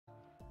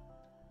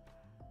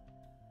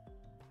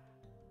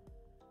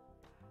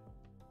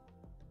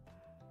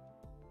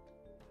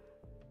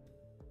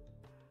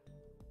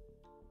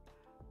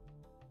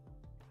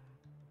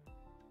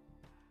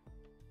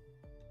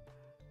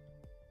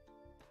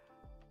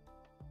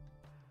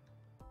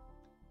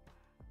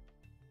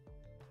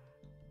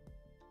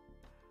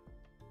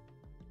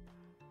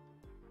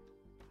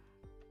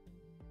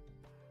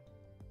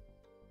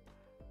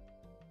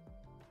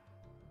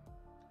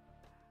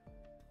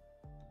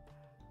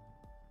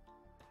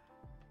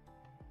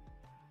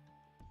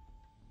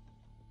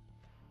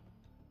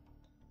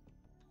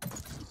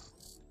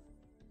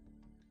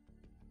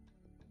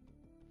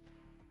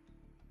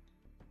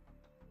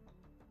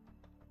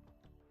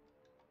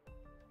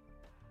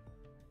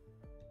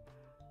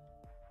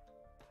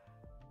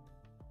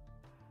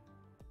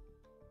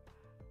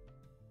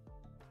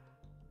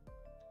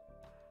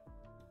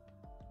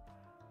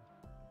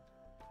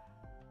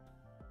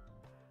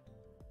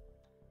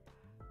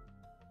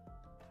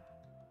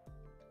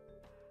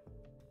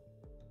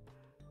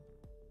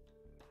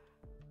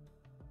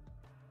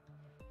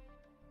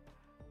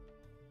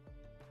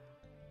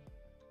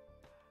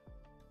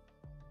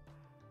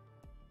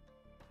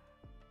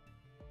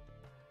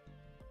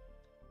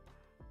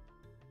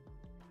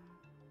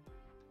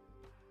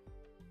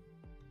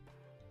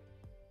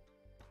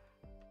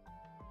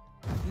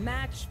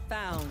Match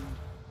found.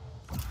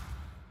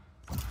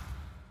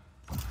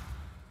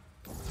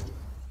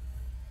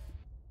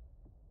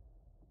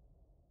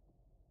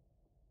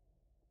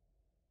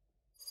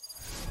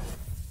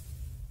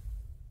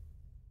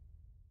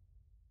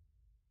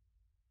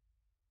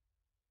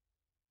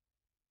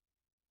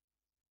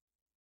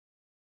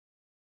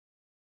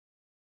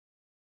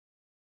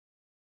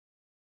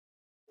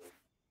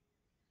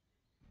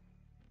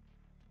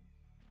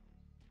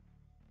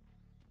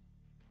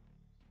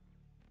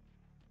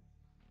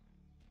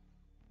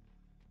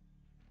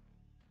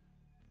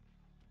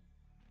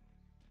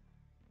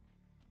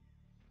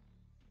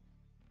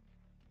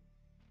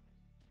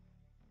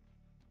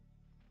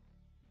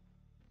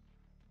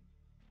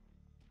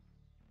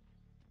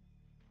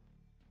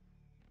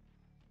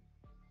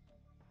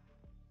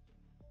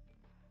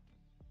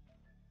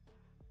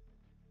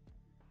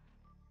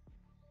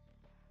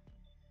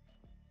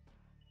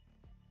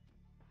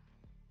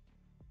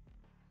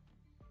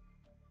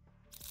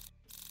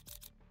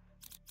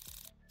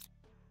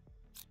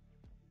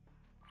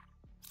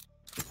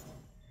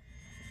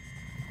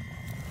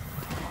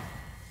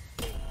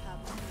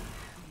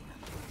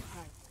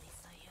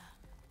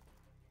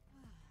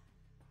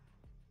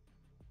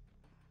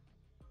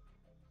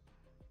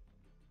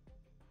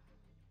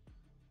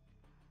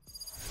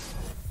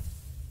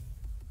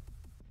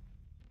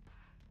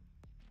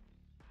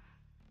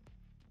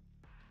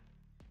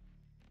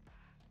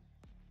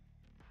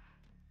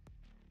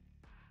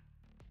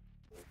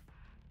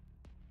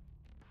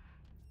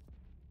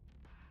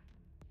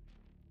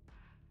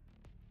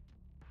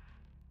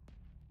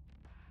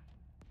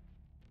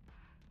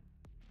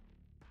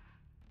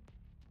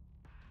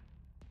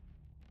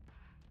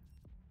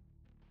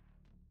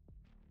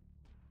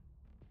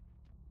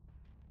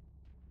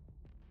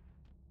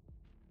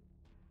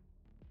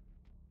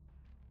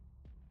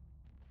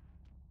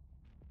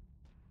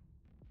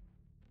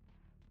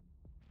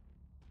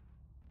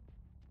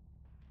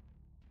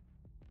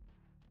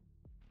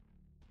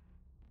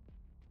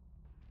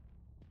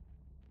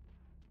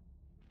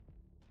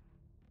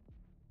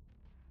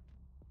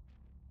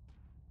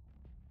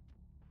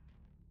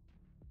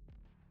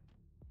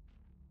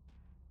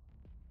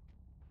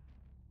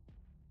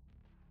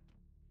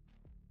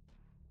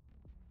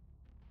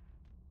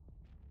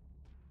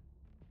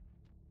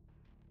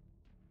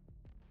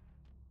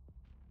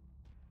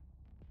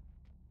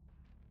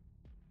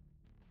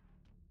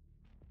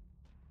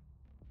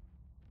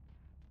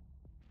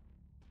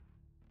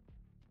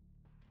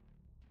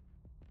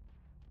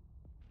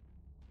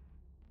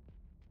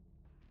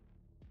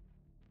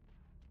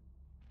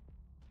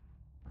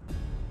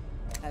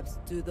 I've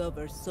stood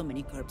over so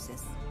many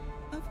corpses.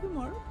 A few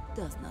more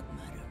does not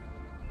matter.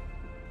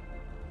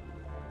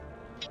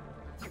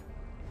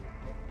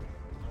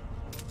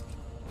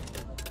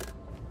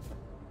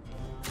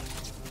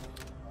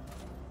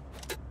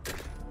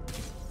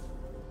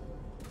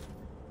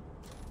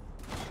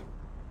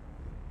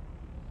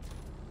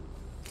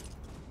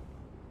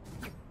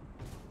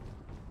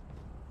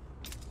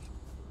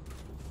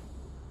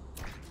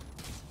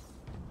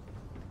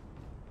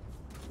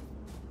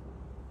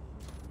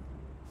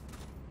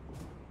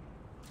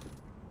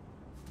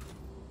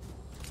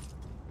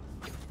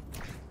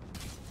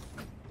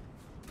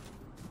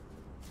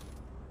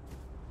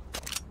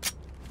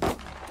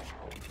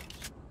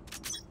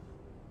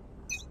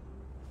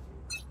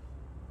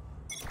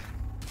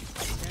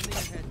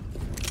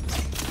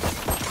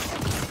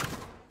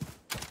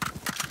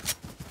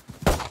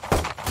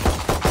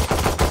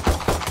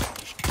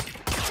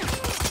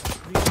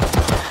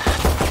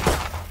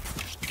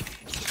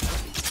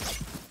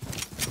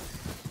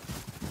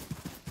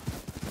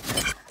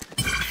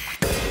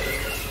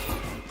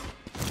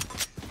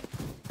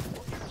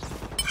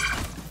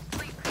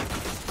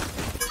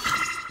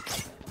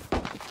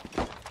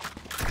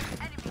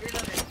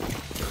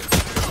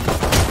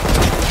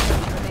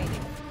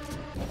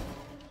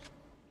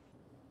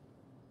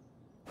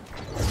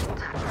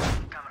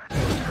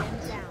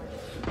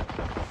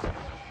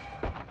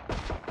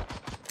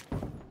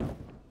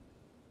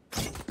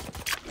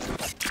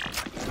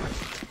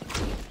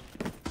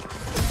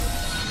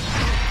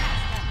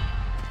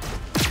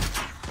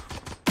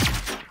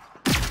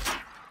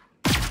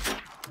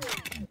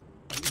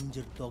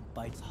 Injured dog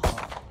bites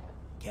hard.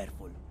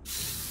 Careful.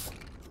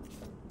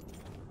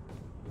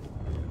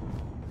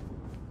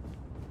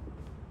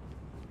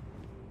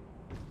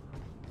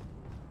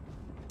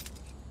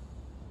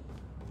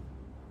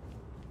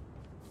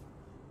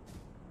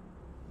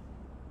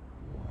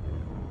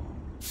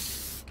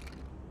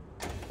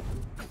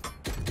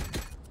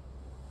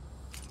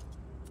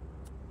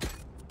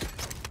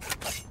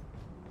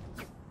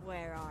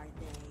 Where are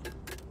they?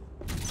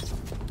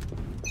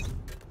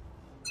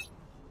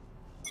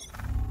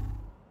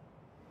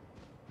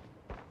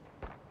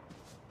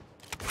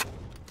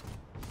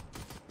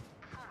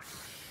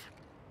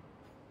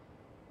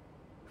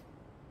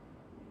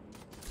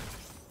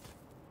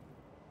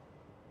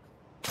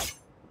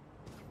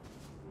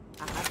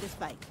 I have this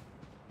bike.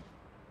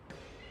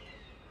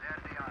 There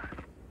they are.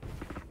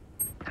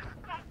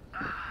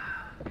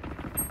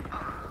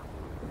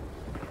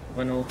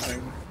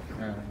 105.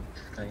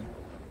 Sky.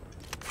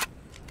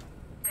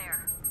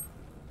 There.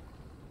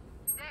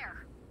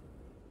 There.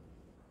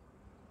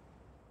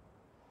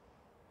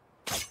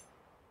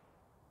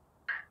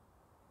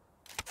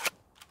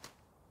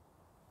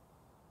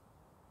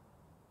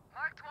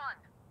 Marked one.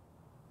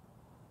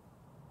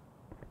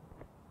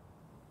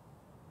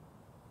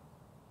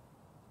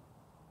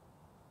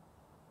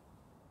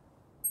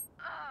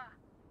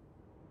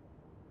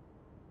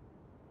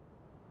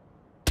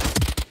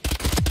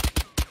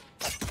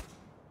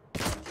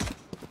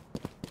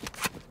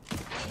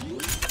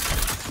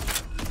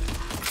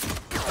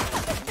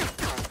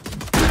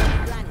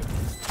 Planet.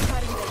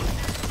 Cutting the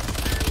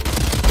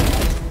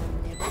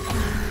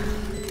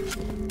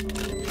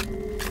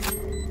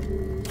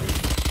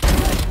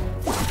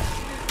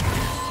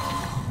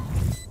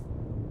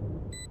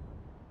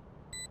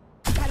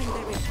cutting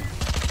the vision.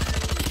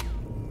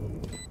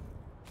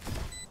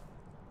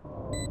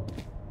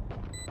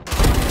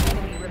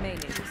 Enemy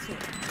remaining.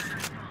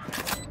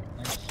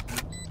 Nice.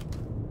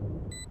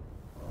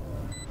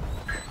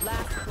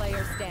 Last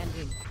player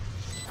standing.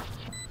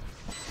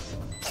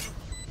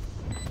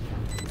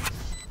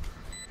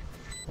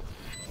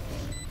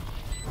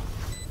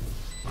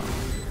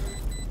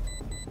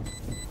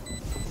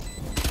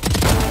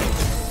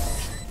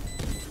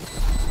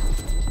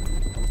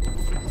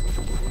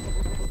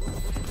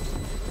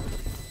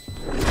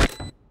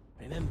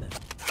 Remember,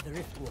 the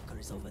Rift Walker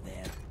is over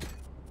there.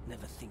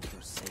 Never think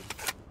you're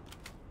safe.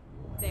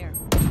 There.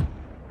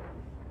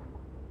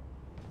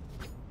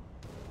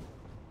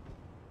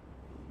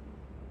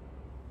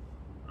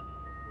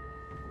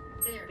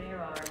 There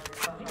are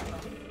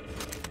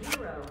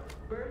 0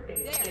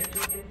 birthday scheduled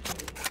this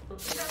week.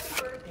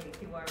 Happy birthday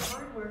to our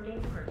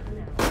hardworking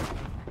personnel.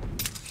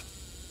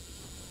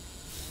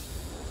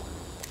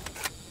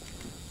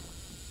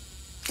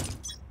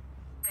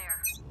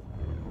 There.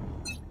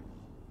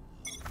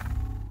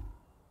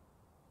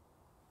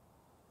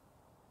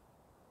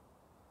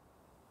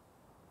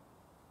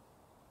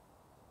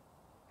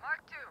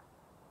 Mark 2.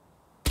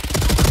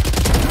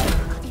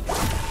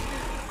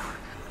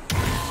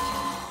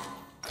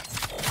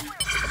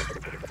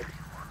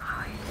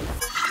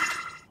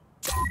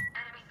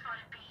 Enemy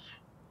spotted B.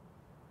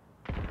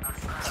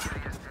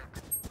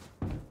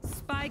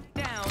 Spike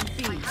down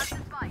B. Has the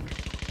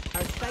spike.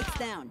 Our spike's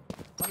down.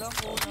 Walang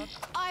unat.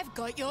 I've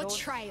got your Don't-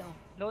 trail.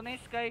 Low na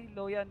yung Sky.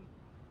 Low yan.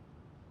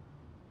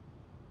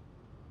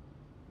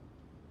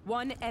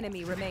 One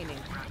enemy remaining.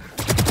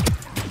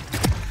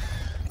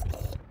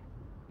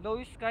 Low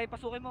yung Sky.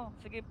 Pasukin mo.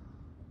 Sige.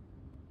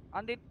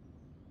 Andit.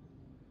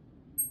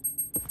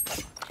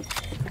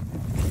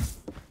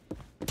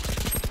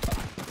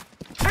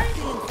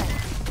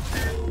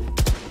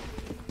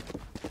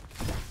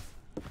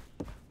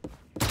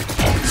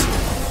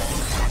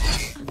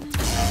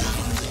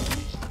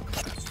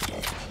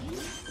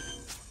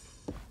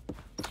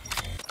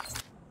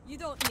 You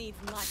don't need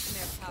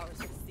nightmare powers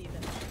to see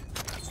them.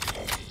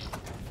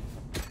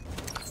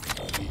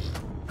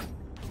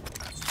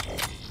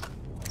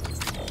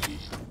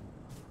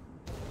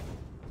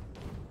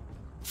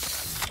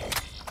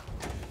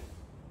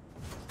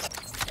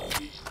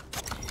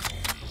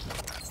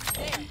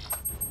 There.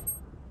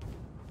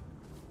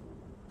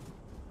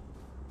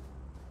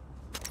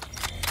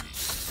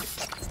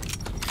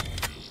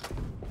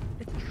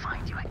 Let me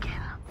find you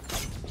again.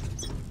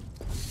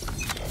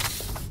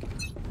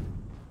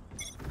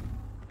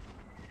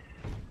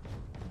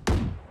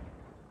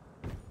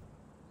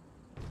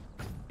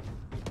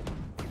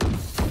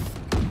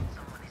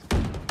 Someone is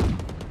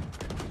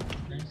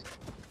Nice.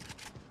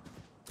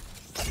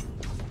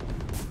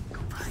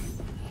 goodbye.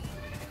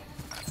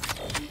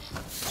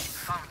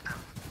 Found them.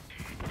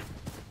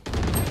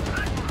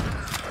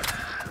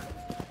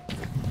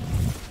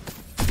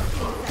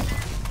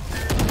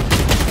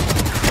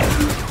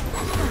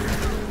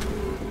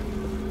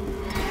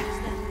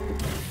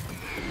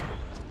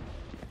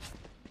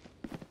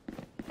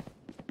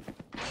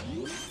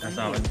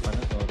 Nasa akin pa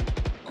na to.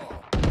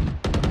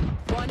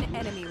 One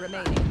enemy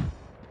remaining.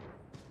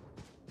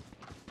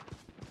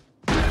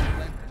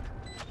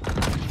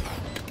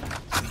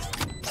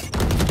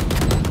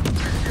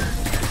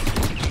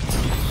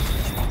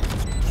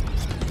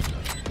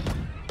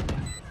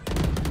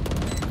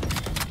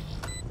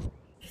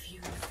 If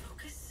you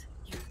focus,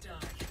 you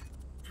die.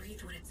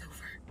 Breathe when it's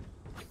over.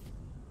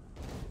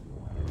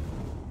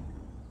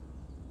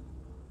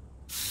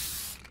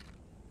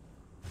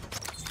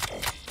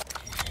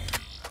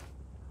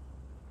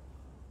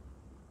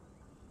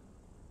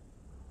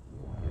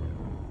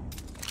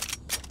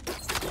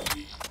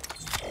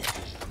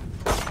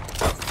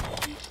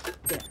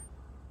 There.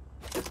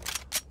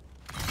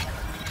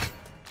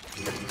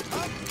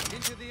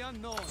 Into the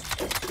unknown.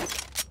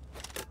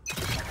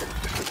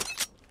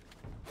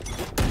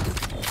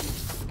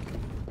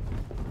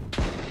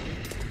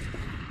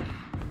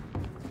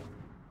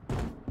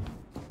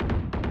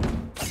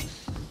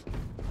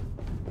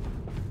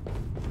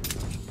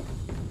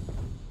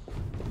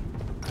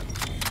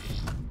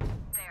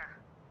 There.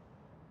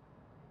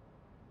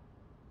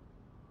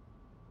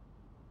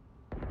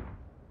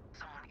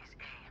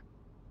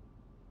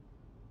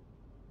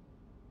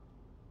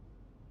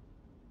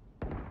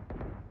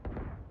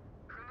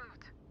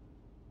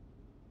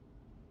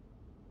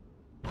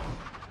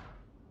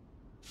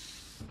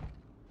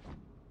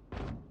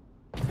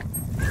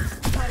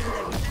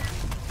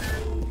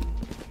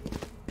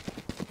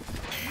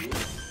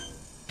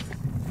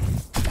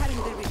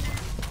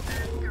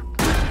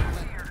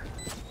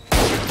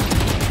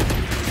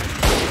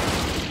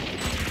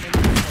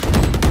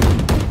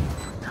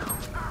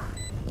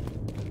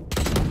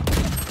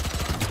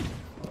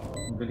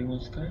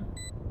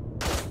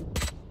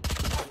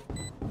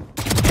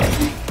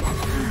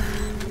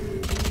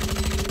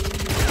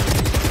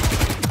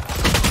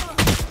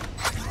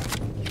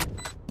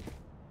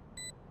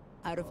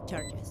 out of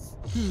charges.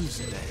 Who's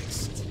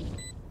next?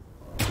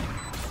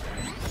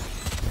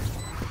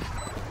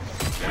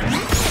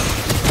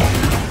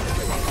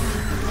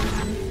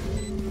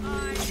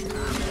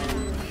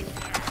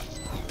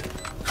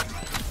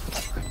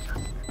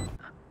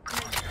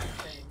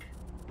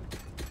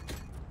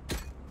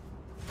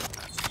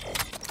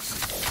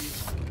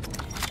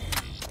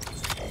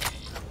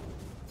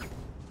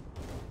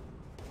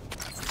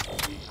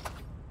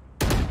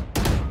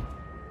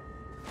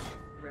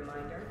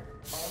 Reminder,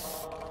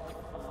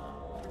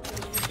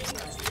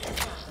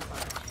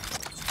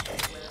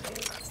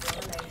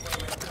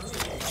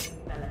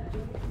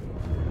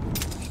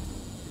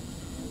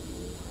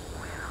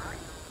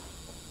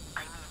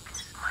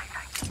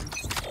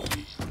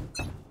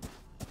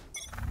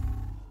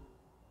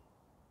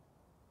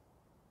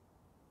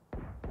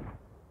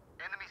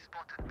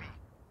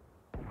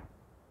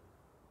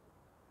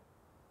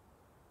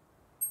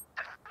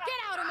 Get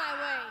out of my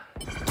way!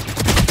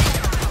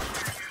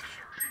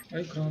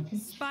 Ay, grabe.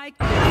 Spike.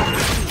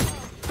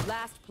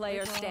 Last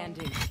player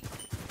standing.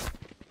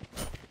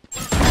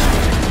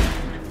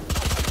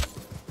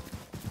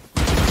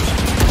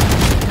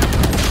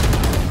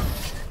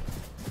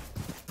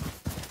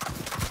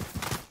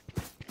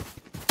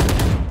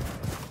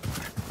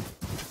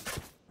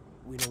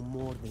 We know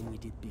more than we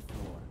did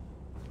before.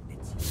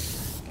 Let's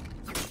use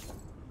that.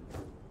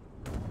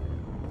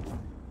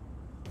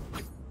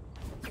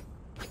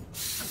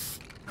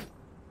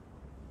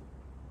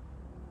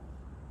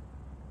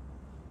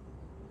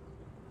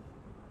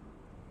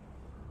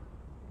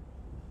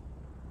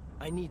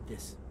 I need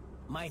this.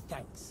 My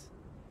thanks.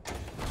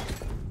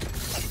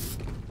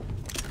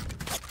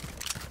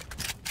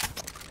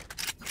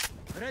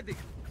 Ready.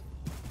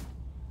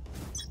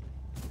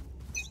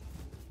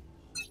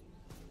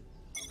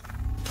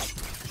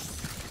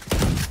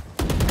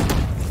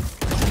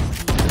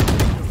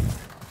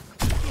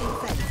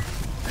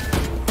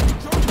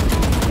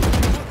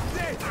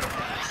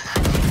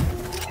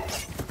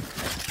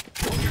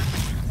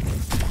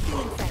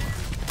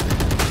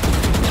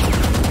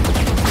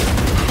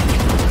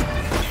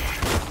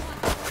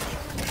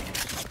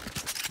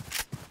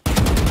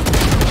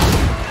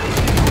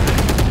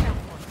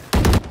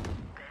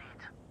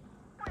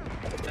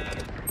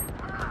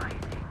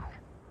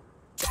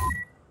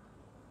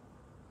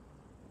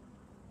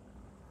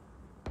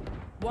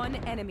 One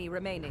enemy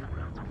remaining.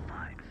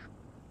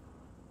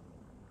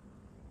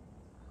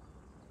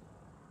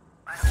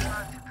 I have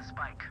planted the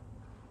spike.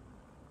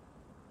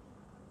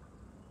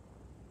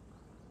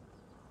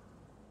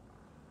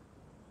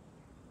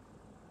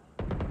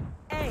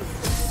 A. You're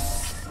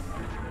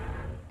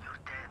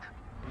dead,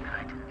 and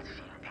I didn't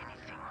feel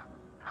anything.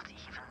 Not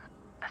even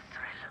a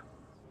thrill.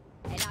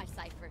 And I,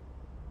 Cypher.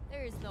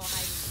 There is no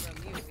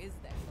hiding from you, is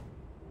there?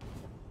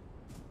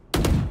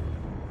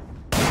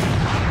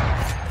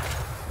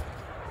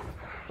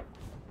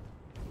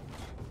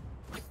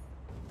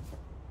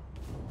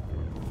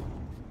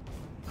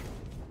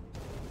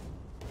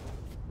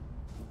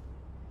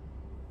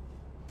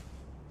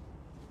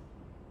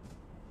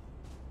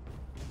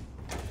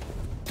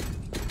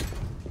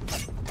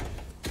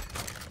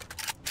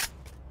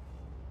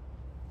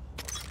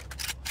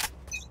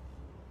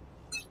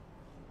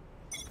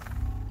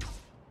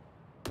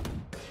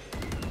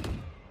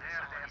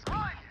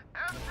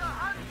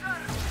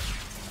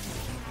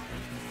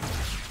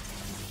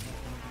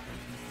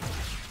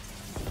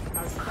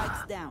 Our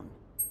spike's down.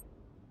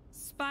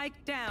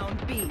 Spike down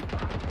B.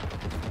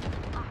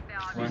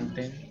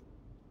 110.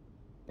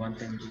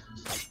 110.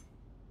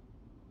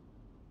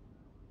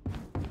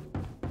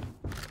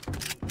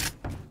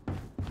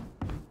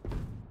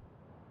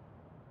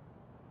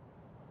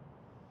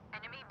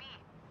 Enemy B.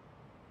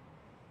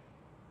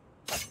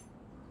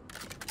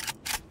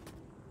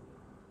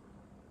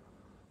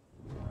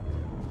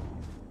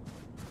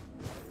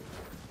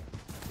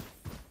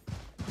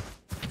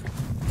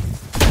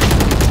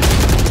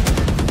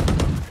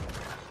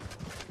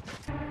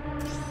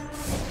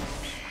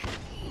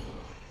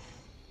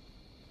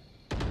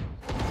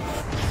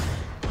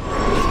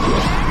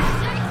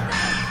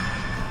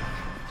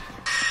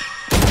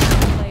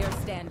 Player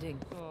standing.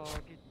 Oh,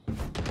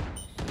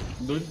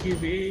 Don't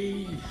give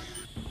in.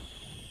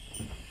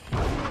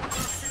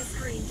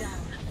 screen down.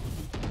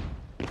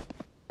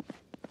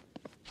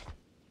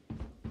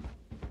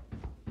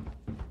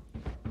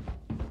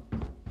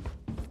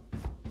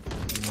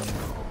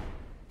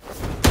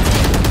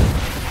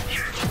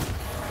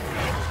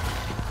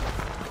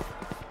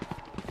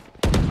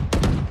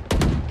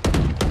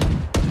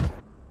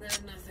 They're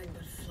nothing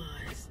but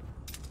flies.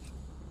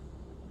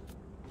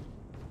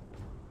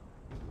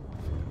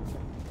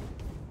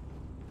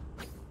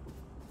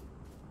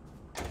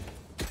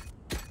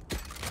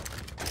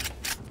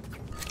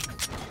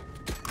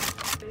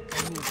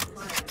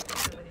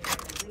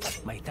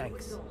 My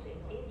thanks.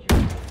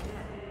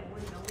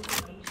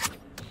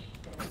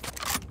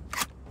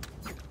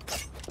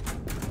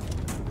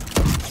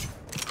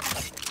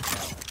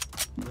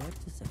 Where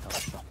to set up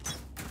shop?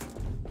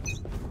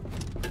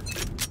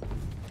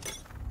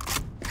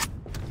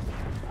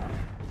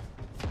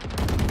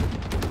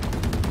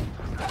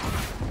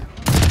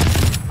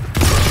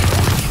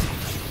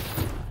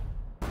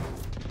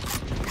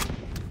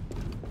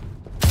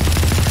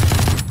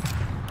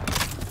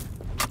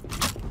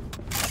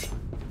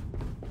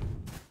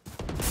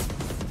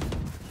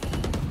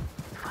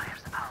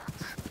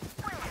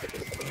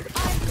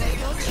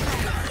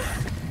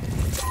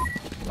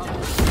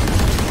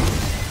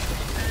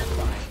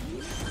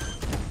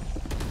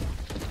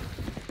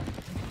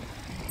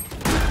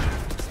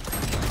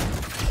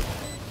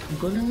 Ang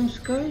galing ng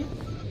Sky.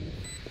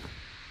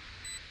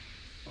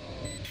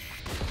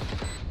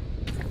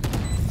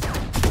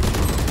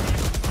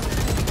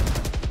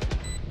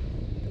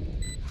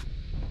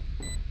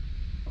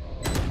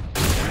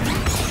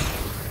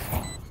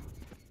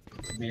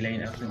 May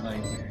line up na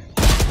tayo.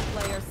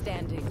 Player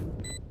standing.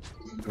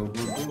 Go,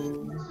 go, go.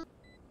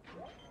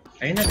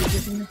 Ayun na,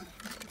 bigasin na.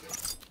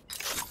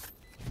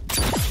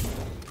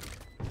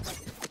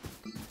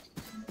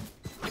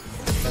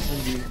 Tapos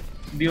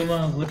hindi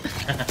umabot.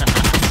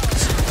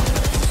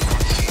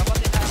 Dapat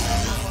tinama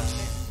ng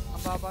konti.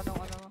 Ang baba ng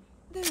ano.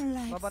 Their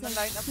lives Baba ng are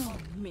lineup so mo.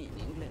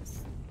 meaningless.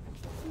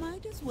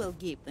 Might as well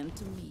give them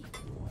to me.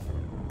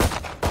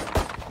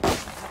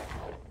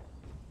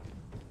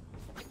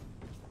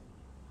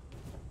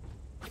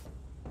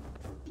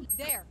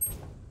 There.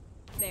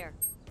 There.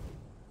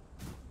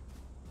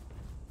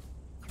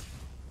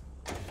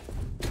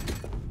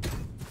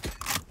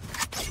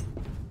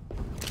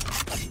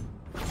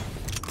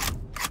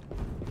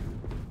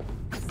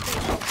 Stay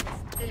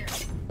focused. There.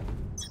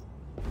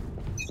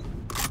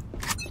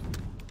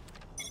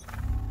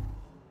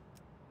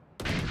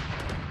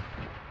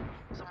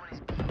 Someone is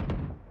B.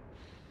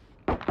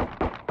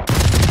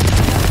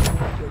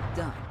 You're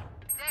done.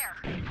 There!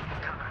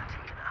 Camera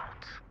taken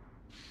out.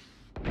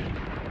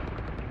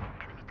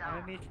 Enemy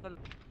down. May missile.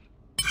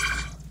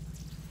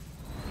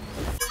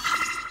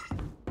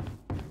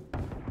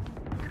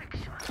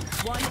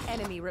 One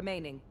enemy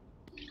remaining.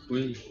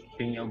 Uy,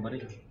 ping yung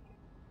baril.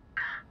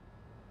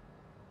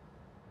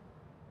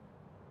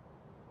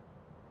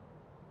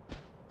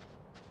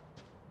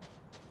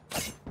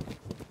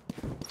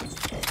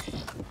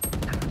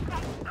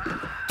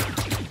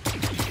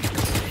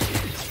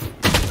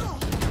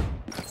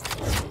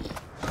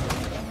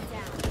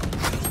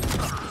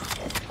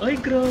 Ay,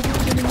 grabe.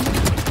 Ang galing mo.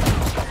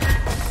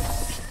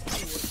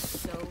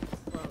 So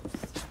close.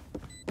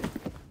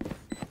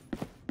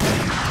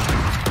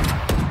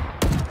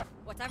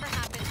 Whatever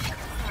happens,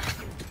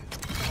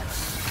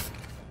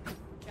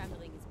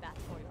 trembling is bad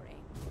for your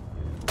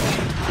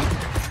aim.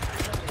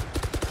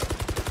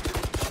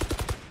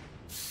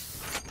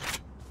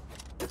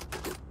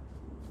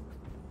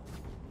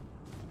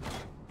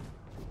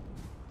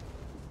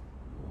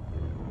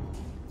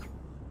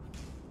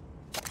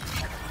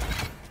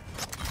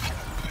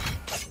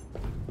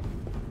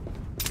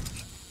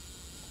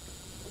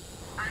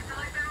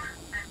 Isolate them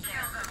and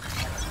kill them.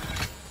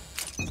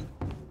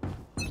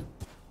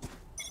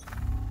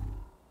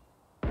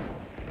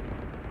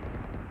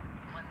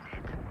 One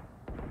dead.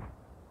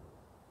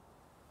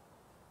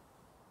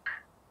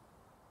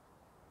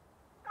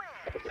 Where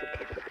is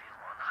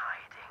everyone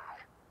hiding?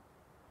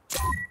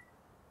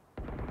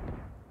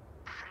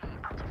 3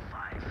 out of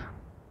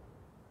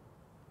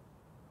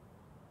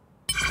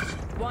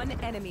 5. One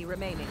enemy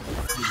remaining.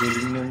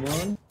 Galing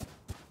naman.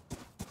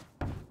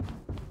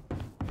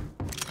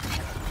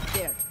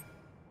 There.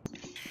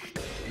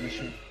 Ano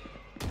siya?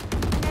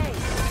 Hey,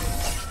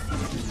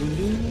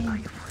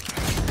 Galing.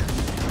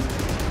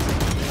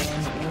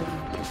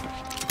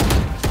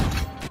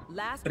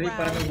 last Pre, round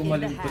parang in the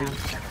gumaling, pre.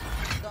 half.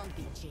 Don't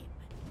be cheap.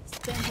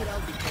 Spend it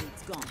all before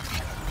it's gone.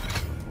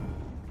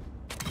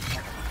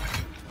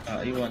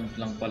 Iwan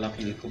lang pala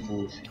kill ko,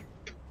 busi.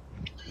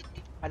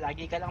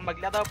 Palagi ka lang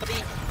maglaro, pre.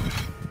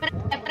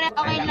 Pre,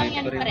 okay lang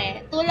yan, Pre. pre.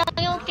 Tulang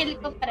yung kill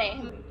ko, pre.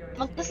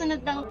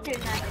 Magkasunod lang ang kill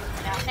natin,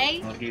 pre. Okay?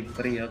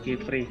 Okay,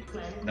 pre.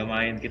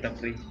 Damayan kita,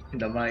 pre.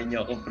 Damayan niyo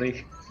ako,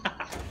 pre.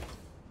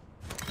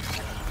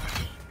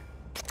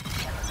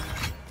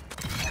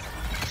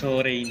 So,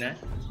 Reyna?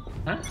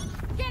 Ha?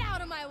 Get out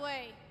of my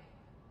way!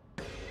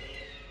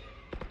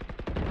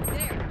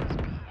 There.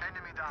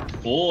 Enemy down.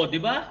 Oo, di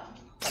ba?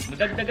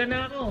 Nadagdagan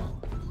na ako.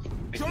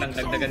 Wait lang,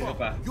 dagdagan ko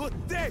pa. You're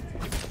dead!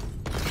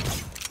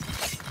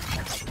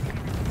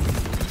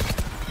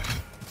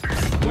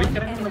 Wait,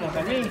 karang mo naman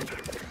kami.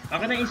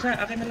 Akin na isa,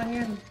 akin na lang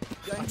yan.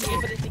 Sige,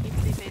 pre, sige,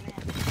 pre, sa'yo na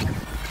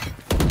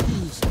yan.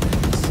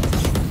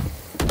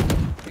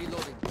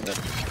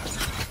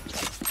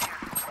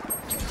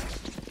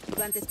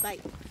 Plant the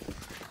spike.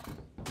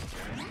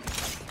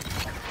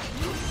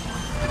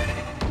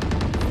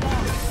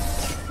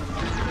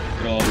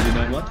 Grabe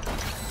naman.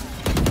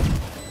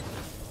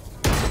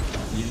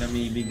 Hindi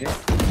namibigay. My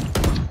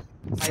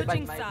bad,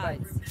 Switching my bad.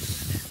 sides.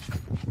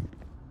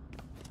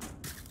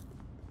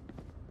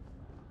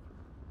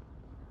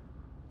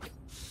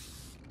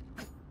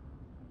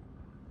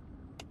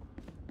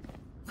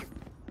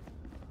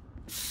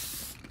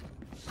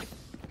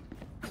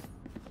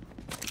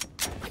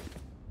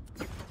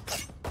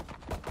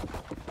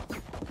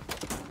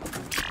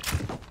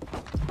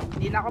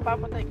 Hindi na ako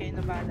papatay, kayo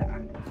na bahala.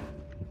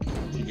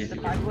 Sige, Sa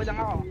sige. pago lang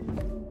ako.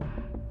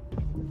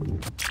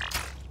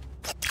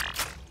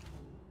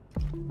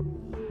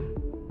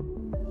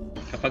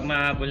 Kapag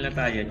mahabol na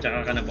tayo, tsaka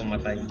ka na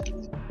pumatay.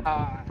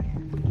 Ah,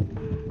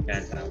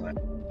 Yan, tama.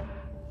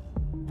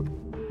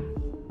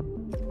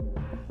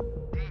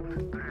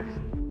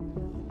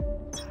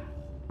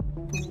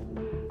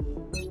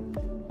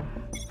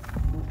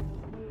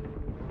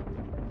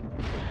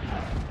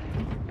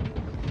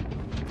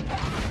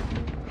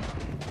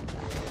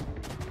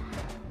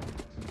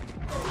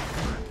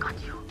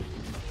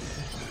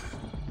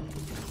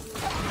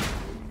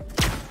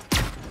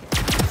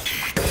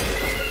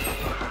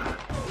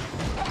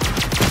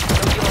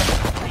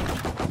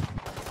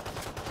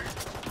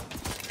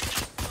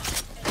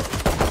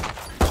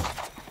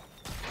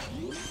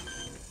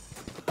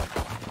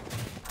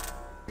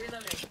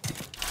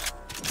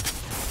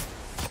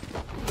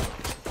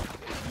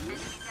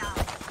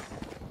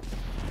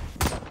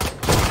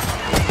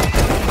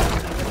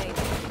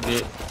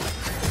 Hindi.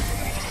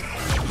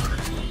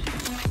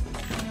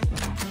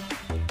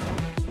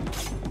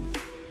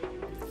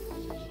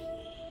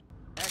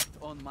 Act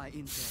on my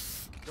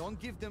intel.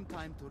 Don't give them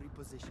time to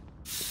reposition.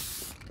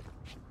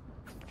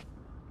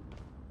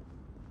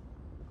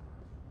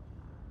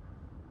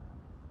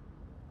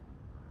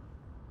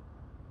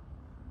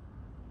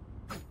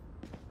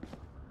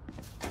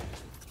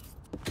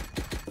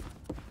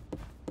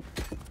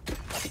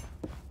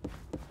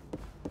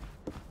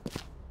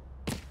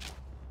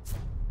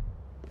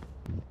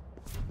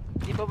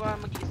 Di ba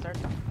mag-i-start?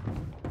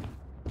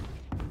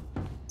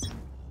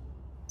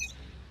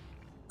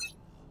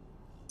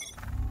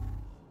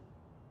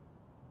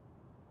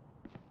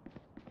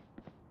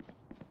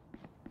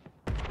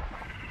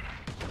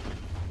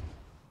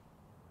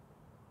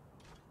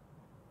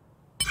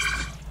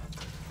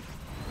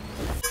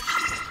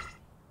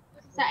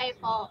 Sa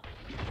iPhone.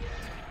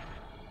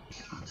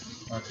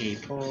 Okay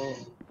po.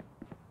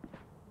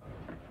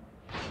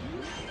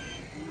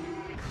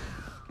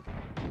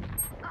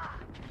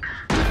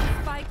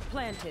 Spike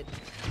planted.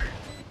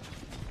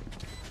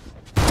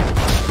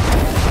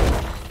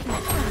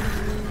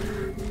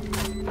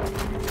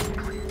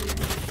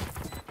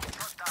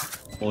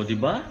 O, di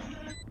ba?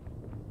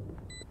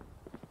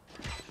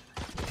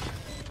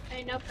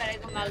 I know, pero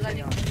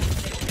gumagaling. I'm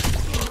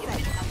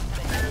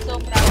so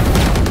proud.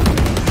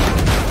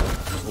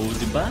 O,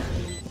 di ba?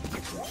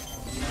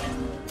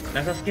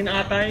 Nasa skin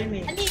ata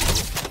yun eh. Ano yun?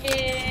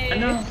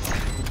 Ano?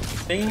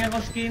 Tingin ako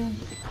skin.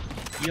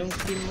 Yung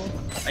skin mo.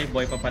 Ay,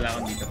 boy pa pala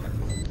ako dito pa.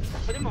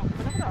 Pwede mo.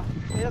 Ano ka na?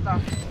 Pwede ta.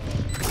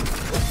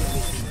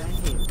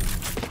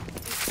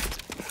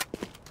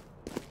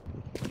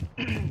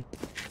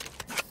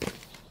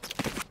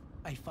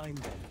 I find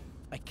them.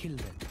 I kill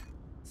them.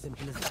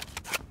 Simple as that.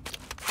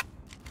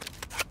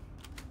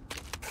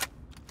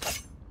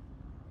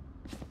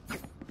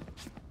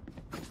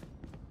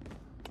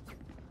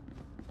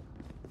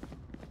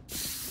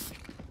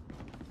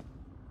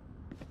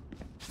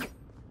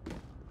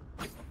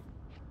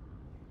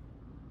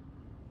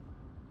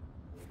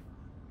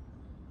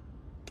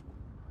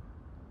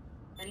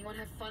 Anyone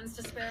have funds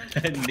to spare?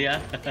 Hindi ah.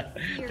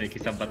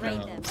 Nakikisampat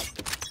lang ako.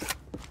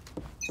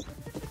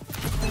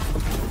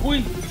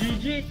 Uy!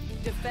 GG!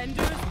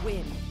 Defenders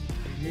win.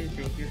 GG,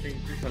 thank you, thank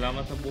you.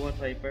 Salamat sa buhat,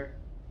 Cypher.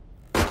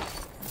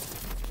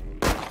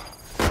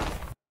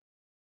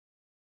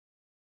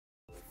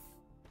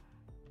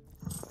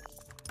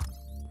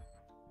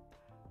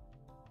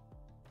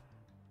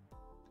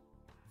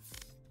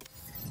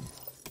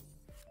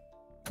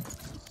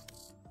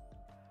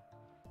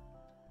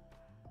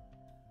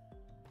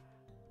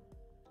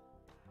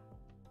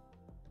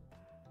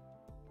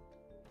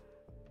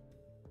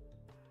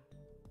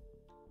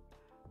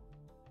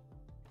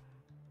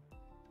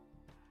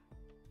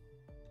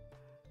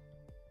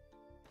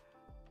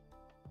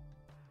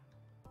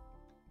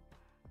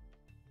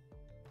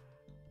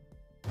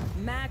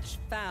 Match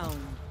found.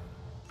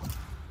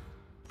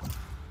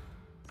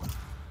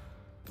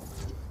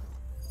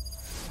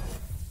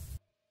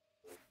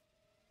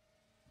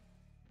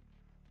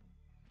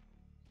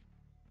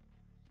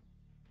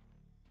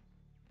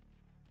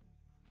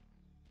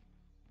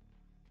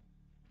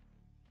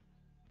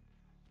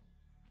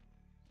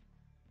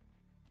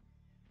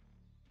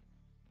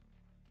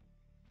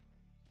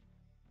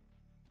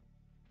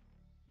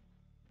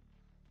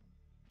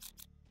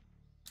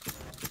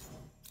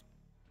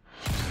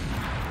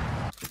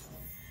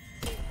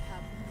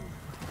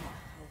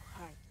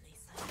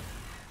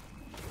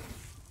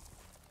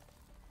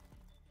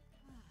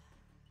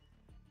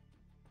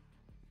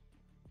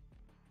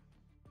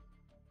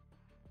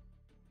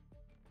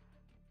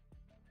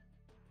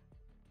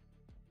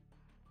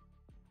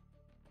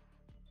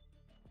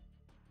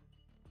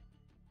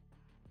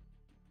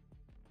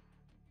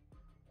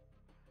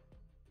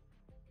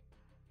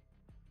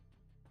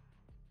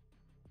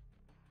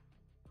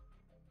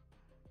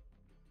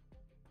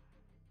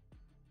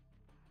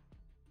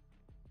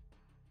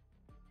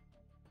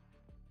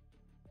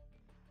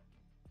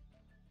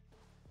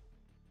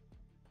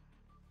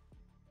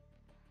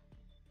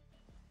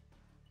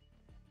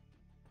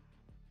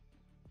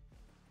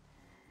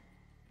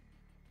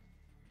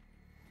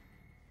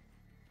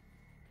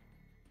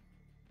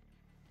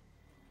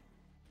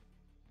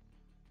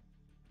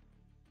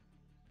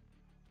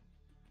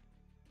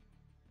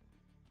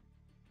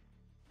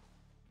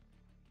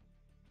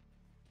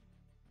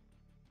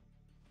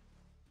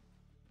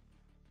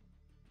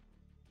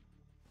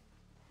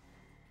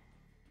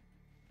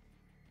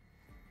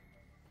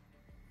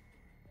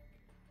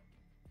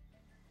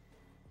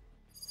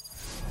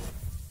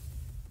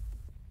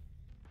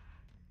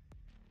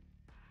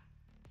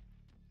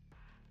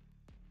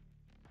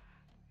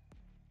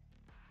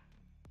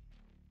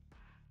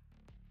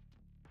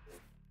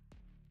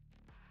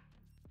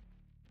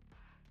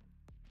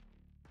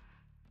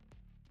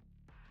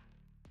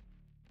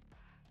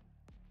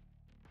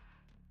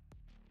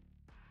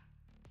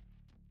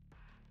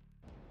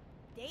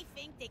 They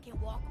think they can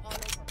walk all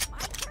over my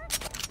turf?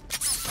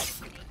 I've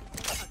been able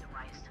to say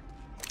otherwise.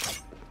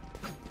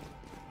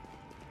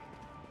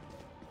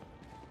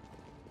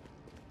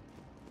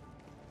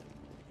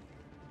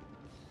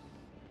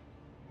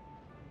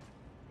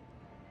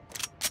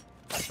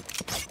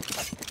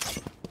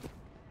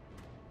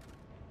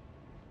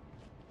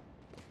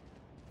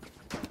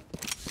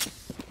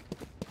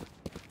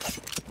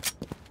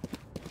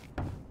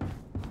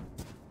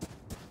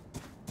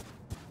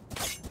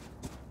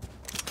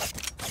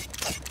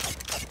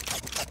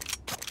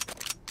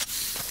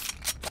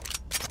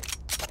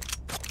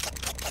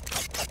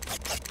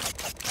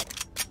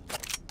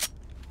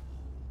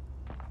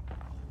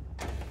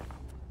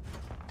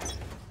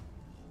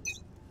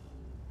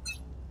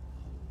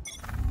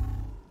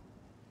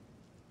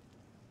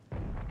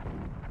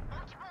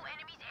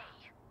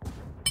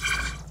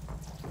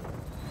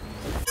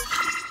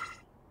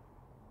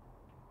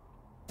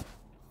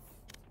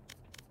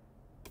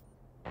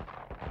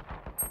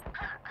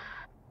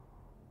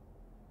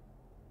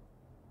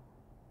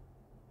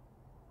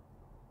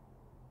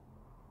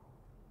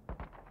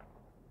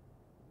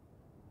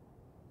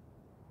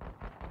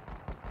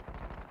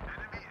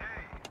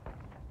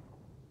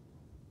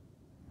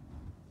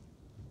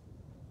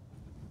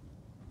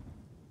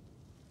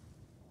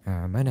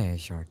 Many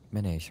short.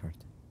 Many short.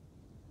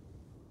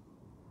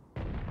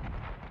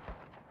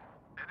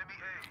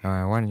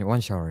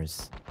 One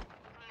showers.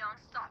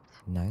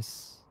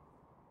 Nice.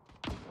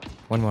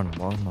 One more,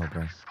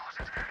 bro.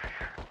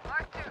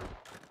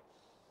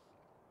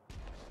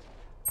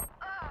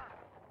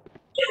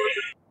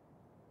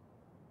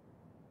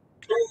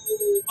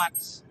 Too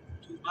much.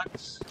 Too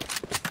much.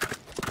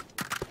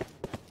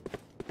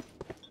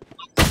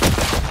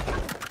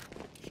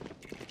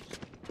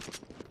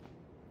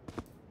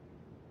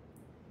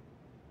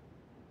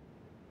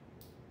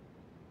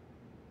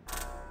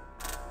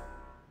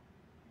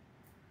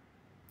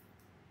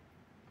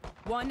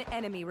 One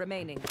enemy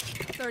remaining.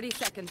 30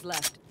 seconds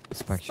left.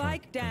 Spike short.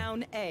 Spike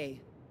down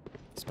A.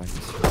 Spike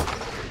is short.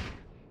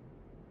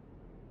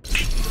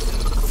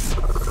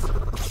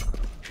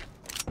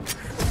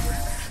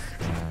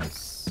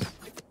 Nice.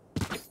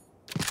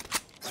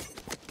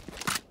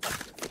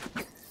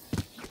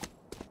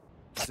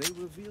 They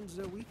revealed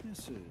their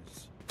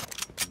weaknesses.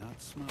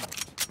 Not smart.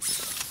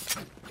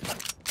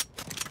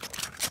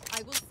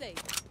 I will save.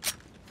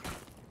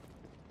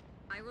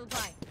 I will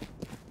buy.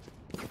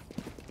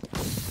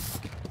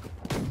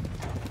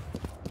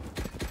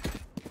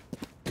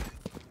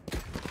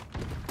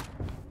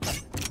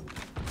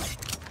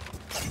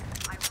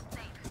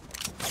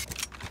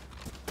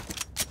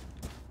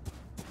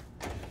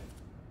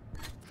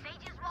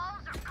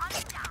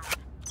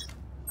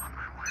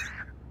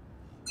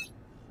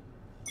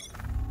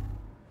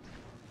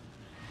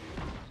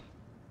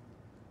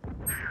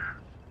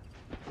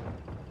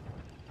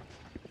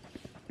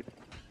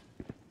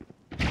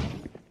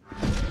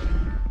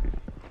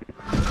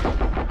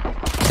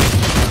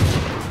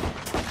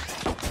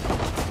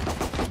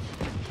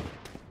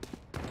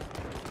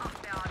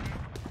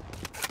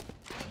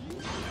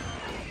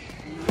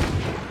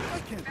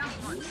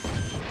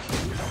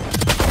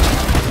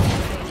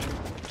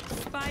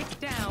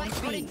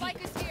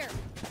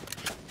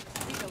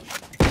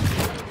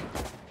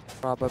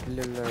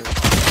 Probably lurk.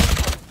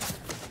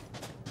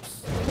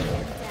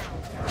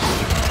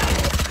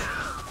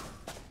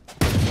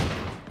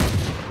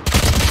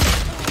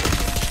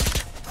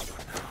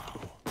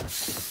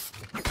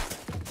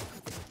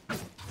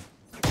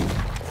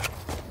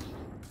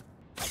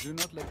 Do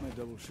not let my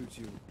double shoot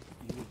you.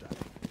 You will die.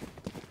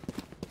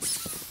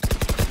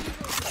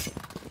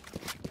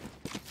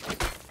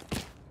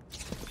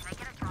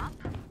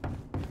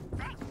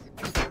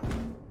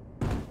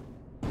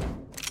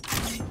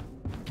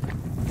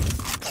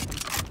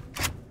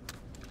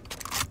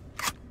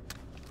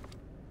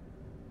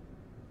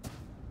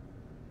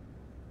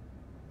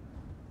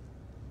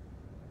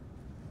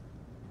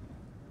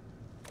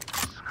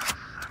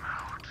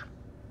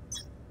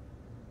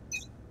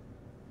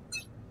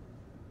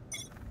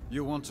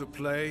 You want to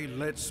play?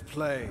 Let's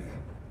play.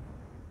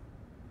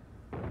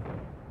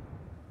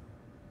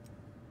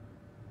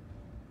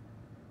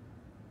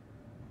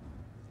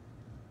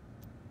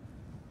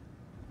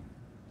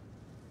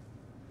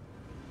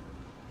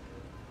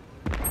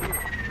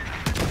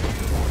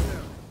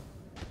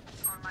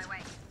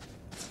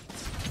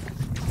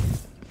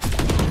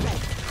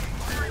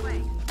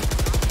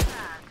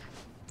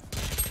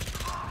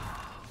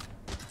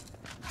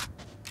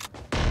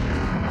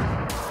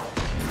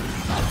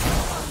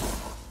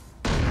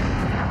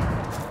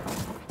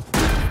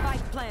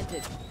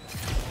 Planted.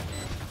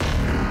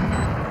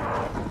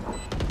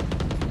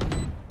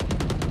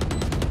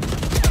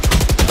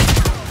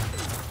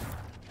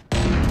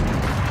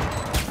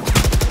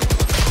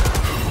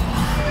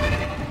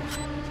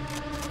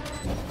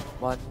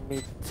 One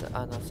mid,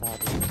 ano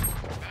sabi?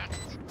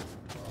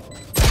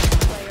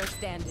 Player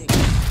standing.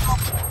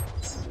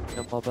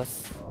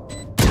 Lumabas.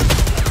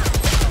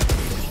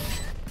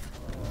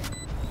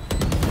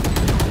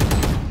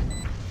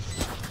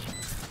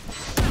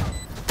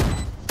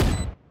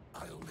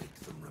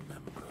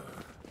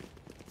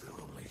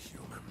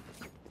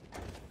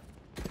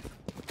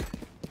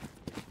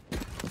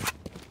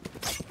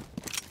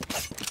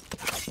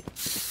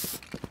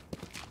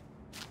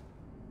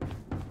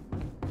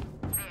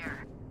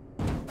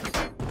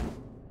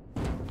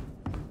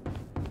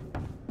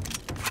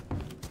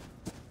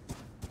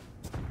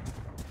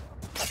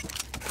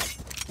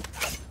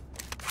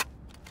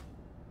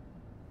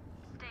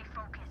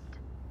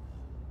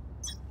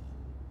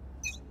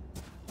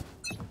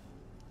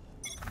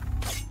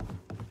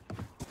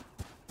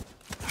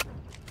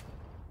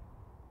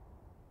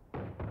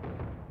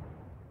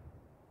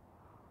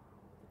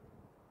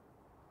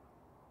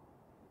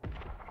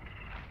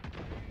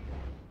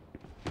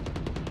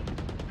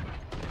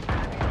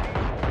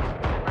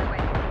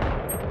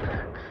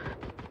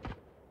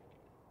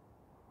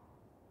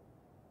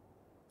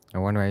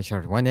 One way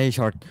short. One A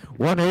short.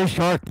 One A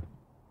short.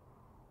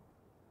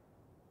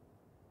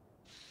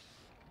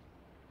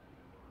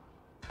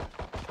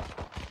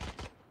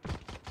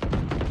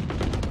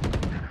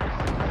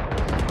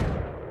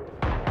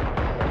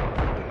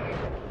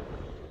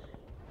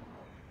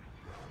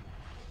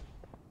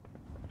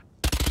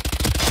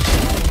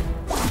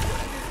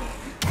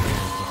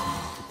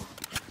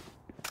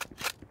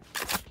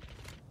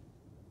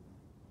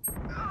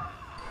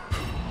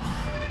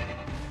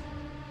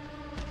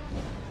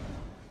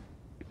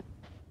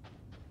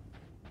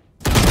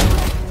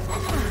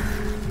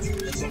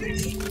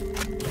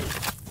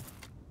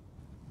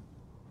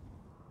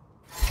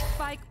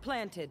 Spike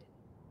planted.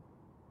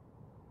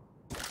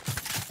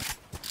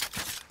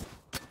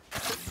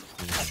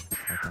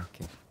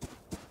 Okay.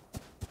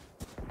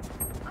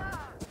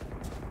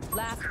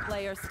 Last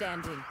player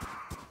standing.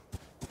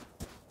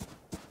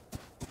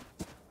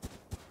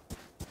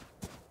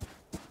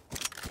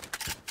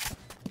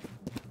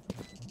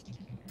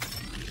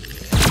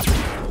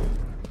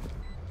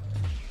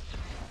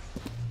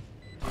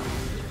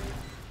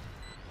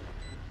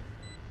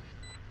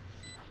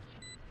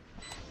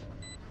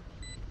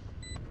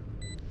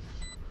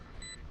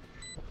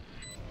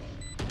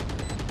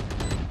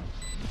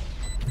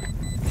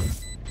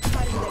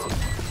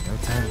 No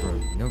time, bro.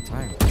 No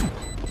time.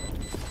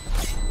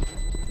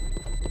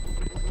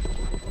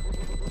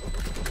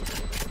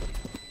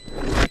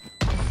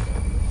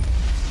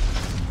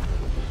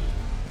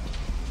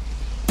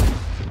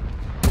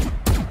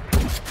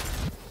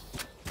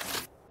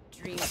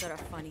 Dreams are a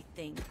funny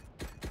thing.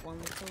 One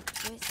little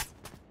twist,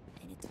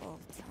 and it all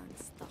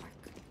turns dark.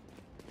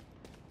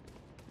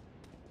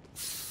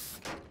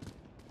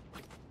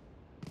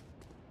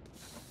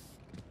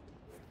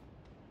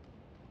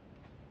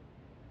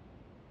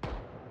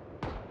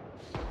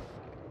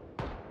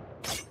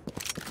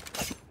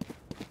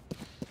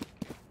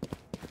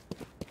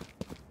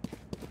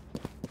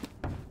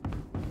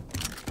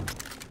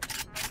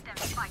 Make them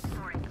fight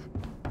for it.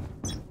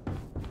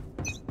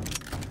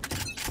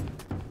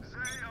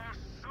 They are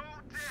so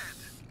dead.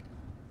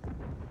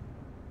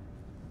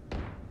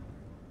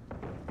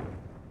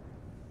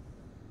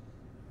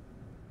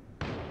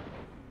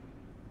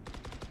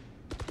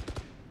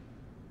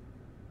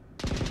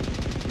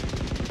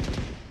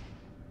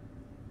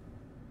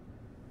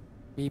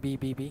 B, B,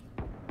 B, B.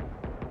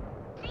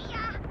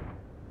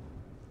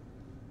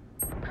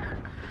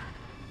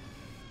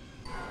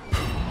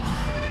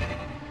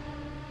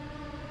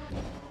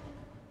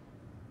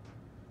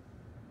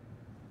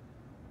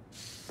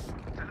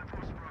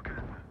 Teleport's broken.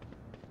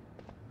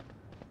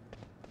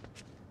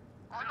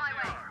 On my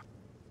way.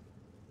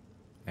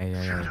 Hey,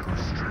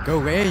 go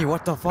away!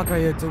 What the fuck are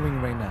you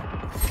doing right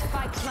now?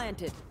 Spike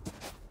planted.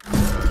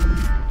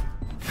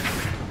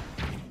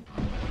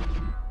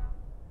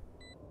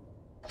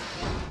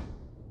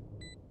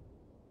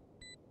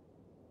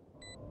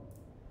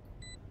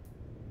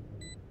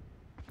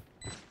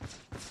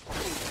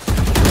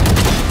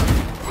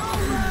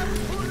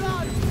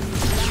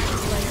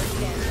 Last player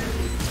standing.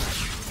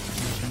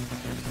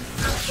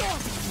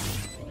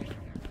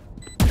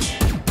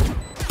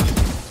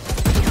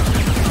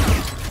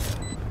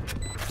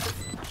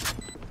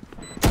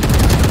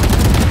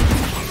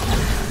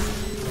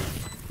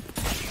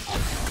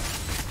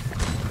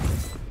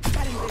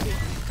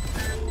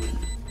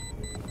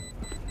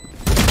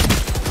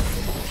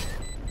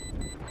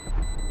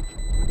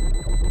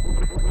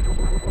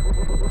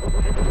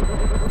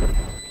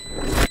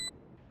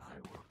 I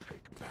will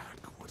take back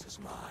what is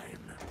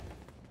mine.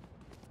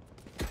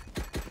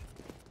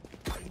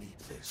 I need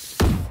this.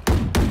 Thank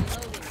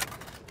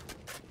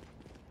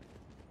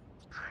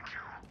you.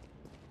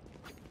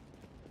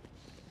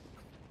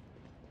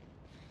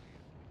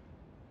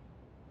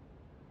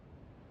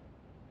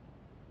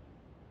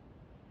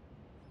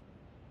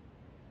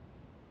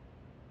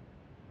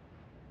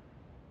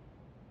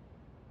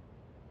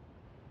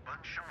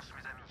 Bonne chance,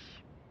 mes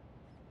amis.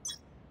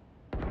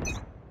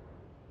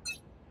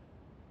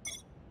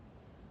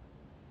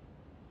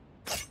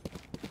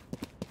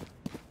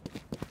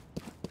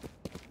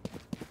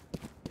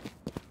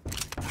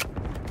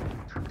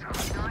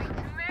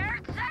 Nightmare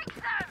takes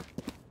them!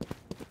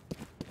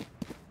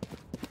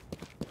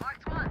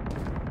 Marked one.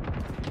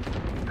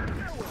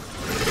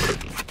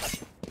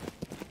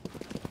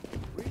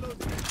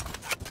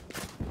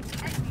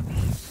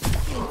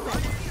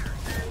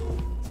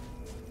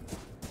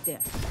 There.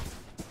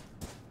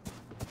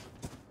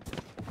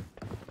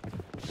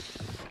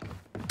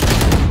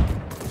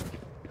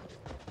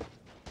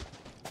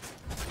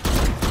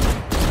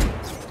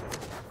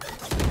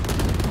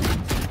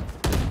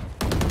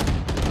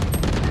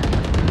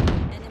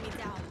 Enemy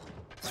down.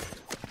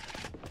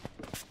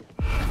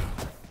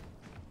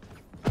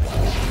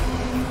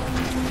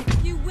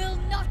 You will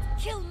not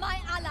kill my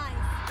allies.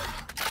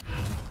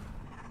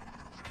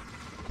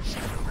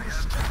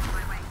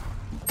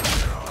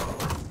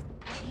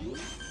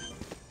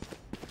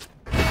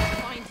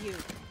 Find you.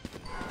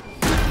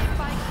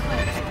 Spike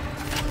planted.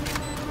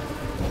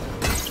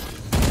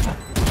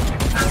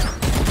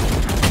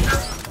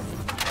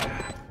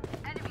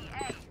 Enemy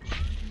A.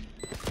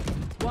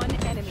 One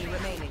enemy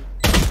remaining.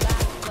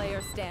 Last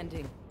player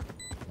standing.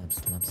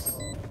 Lamps.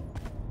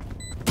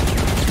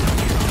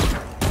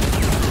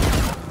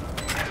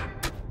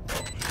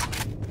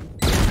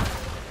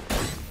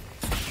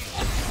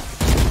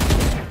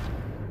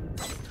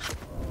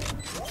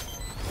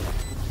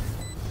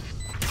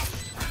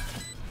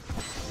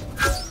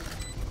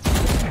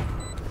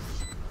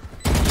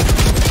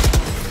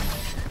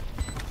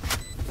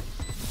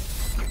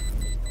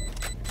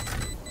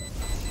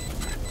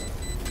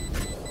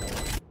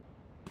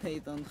 They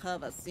don't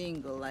have a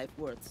single life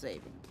worth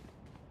saving.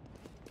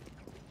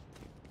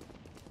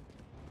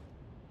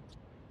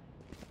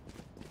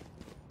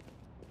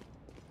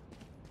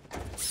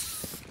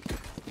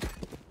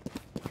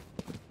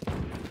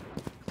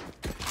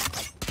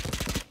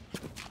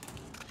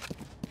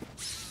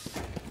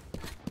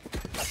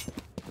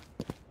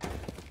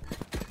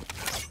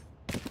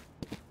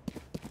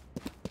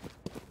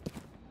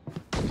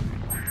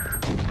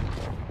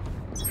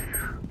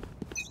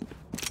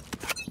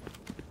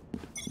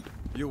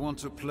 You want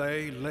to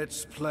play?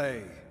 Let's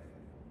play.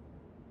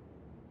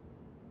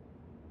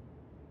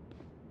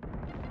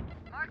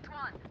 Marked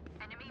one.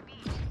 Enemy B.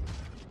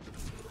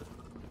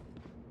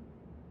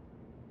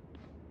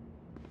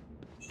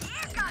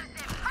 Here comes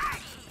the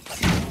party!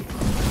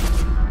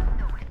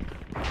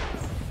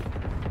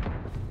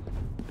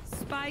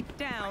 Spike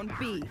down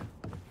B.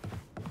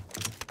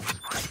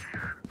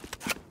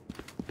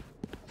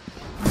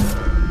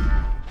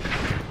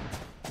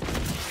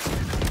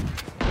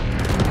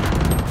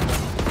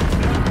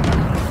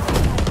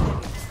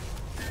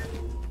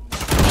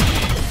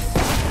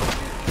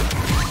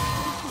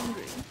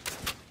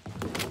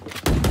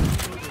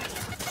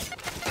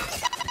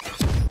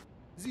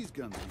 These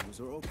guns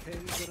are okay,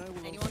 but I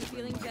will. Anyone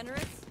feeling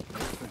generous?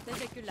 Then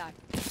take your life.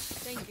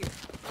 Thank you.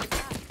 What's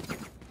that?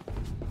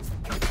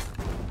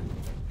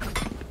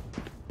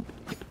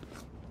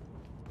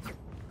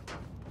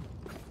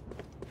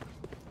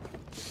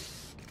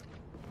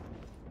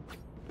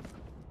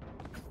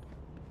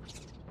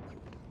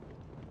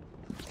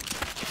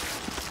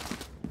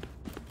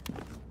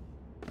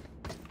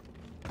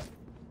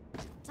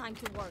 Time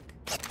to work.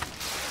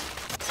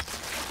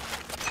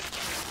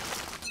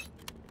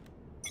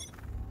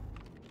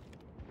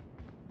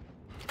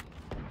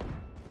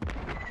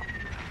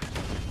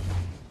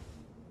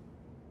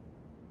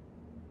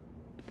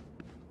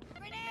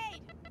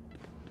 Grenade!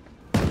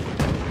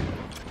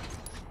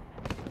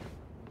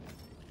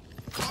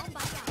 Bomb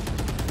back out.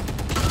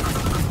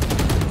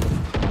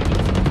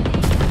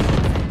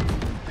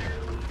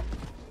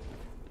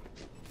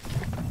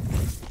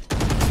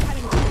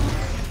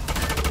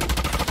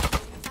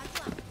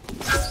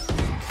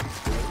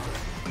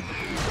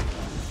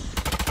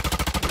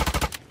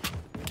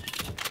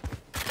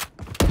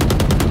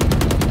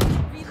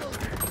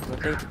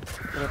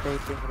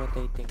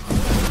 Rotating.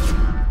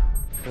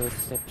 2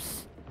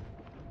 steps.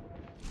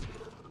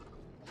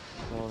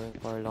 Going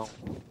for long.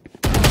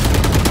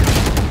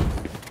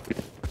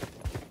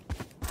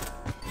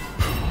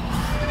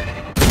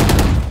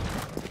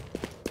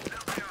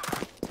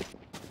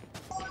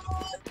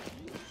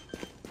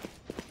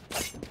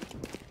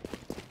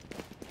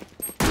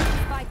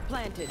 Spike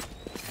planted.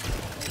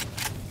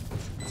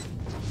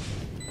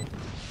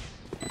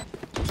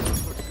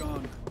 What's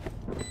gone?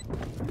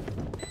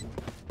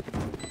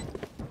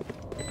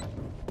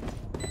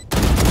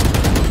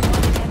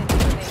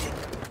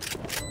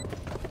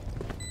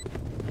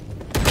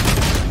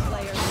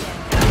 Player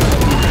standing.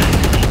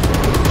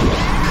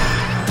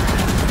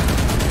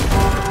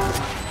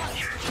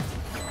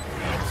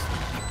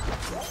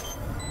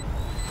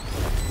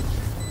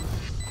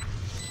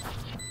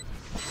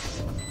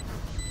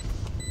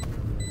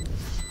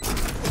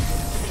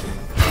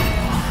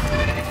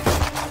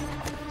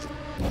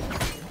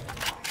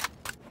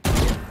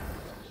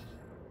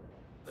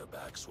 Their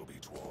backs will be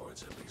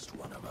towards at least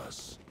one of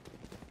us.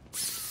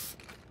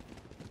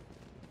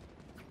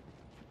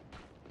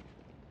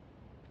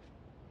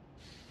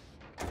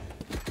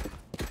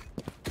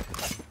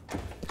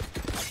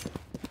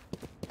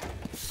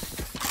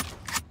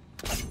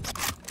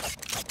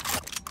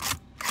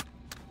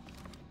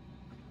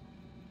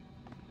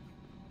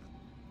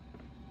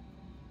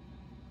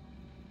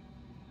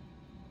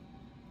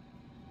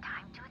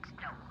 Time to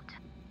explode.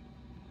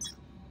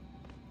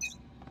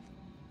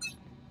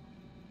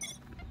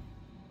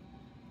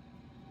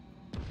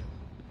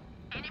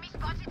 Enemy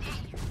spotted A.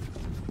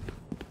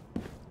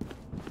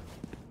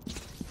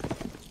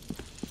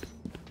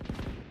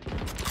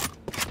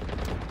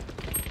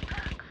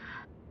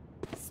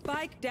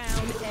 Spike down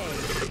A.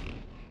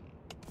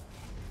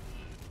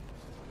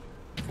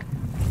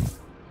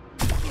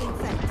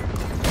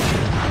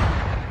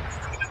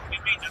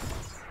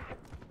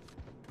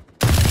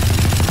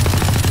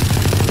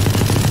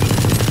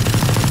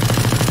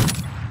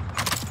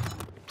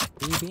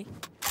 BB.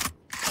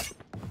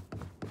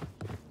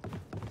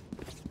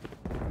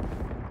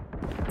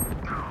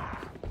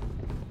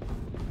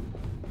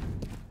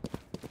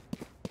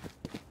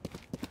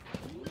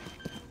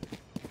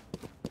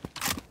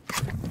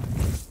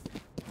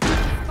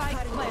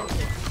 Spike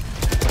planted.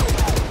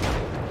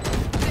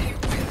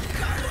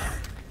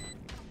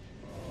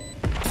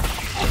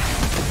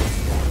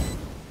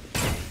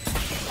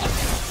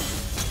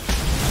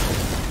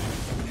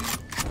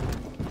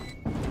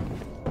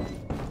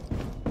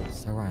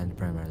 Someone in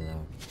primer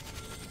low.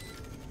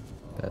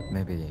 But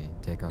maybe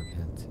take out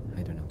hit.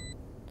 I don't know.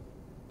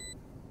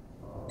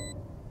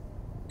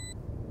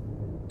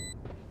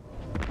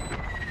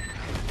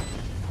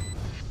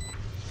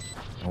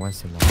 I want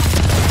to low.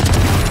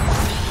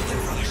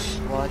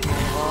 One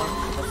more.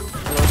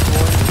 Close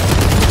one.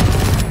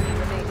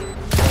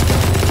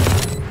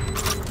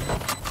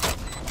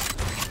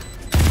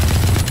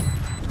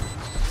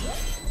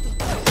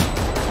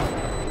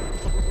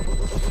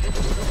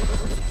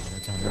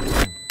 Player standing.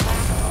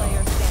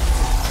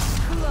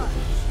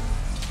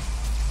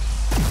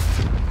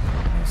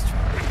 Nice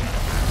try.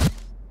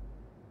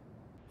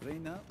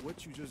 Reina, what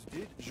you just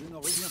did, je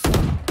n'en reviens pas.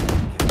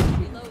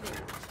 Reloading.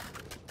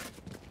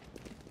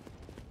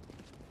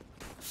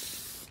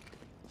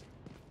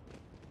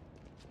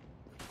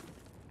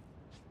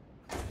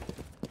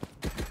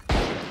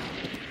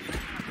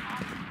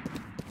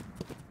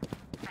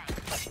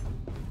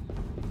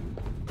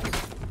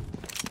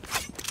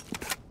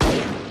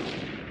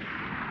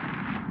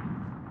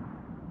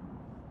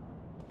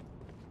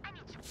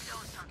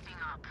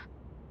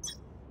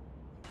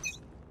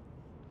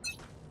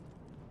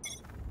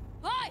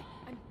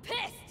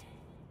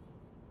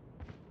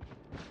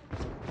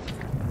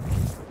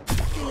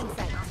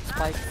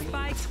 Spike B.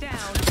 Spike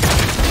down.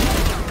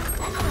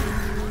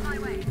 On my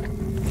way.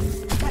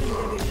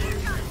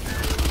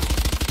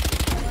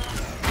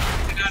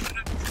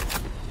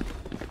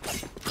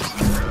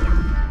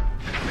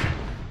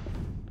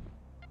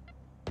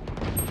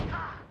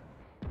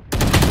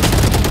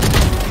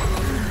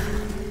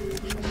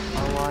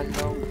 Oh, I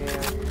don't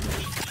care.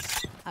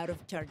 Out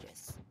of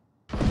charges.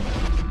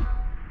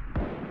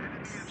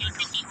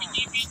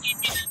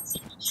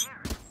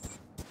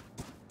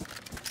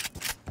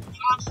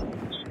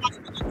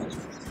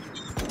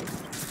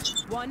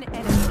 One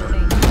enemy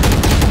remaining.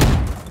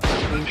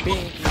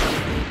 B.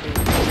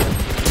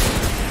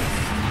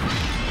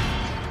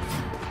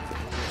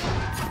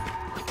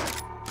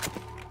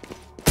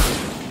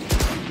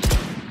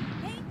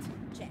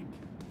 Paint, check.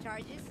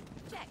 Charges,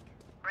 check.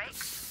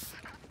 Brakes,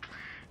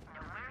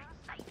 nowhere in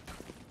sight.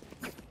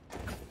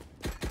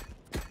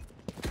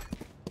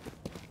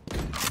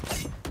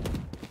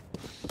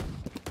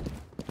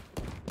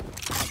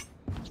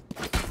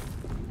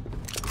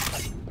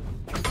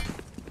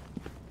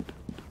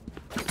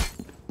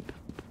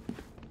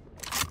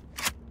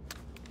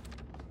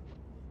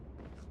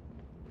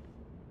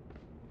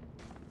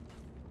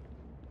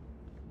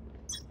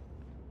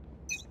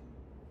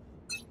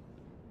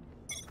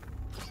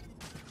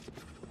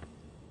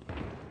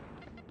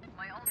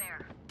 My own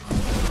there.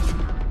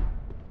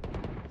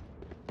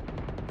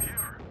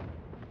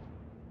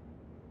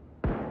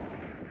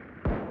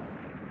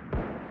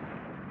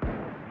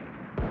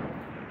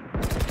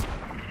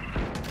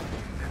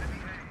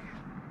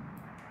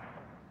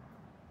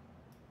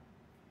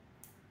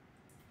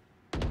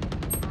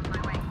 On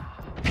my way.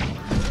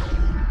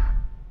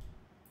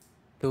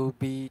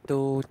 2B,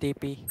 2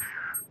 TP.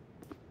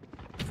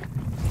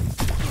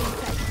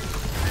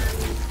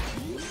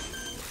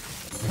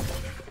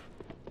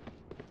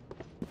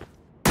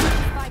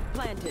 Spike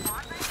planted.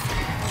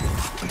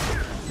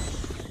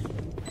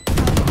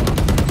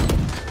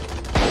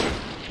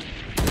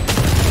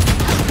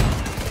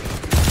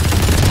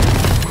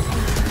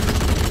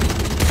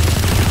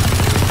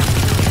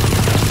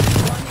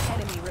 One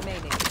enemy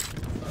remaining.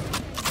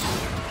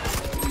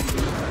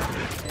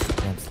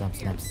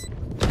 Lamps.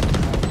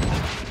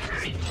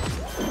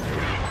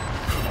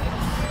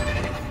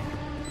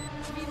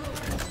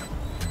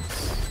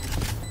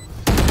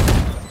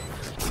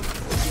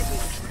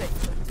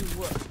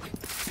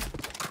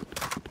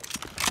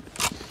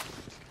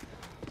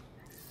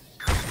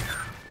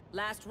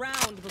 Last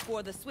round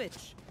before the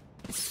switch.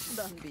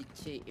 Don't be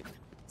cheap.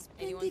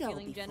 Anyone Spend it all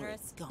feeling before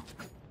generous? it's gone.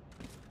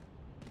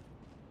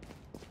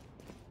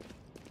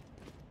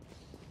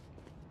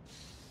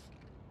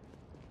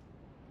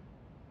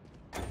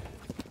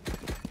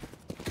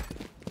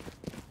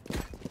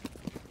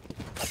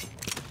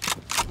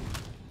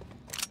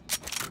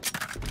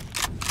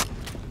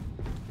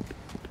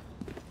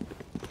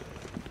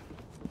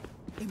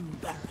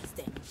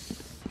 Embarrassing.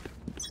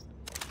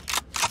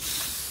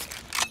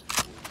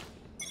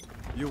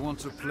 You want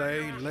to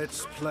play?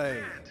 Let's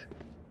play.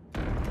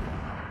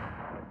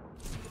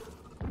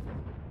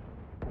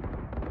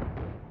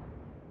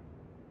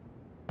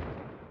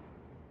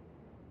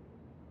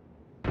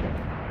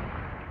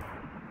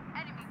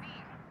 Enemy B.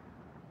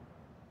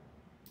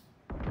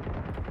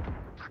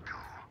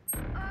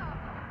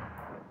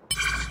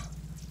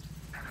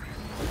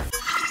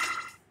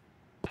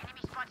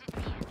 Enemy spotted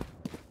B.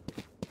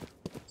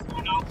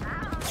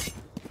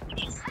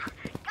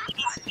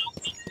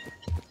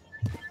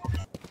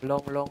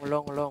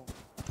 Long.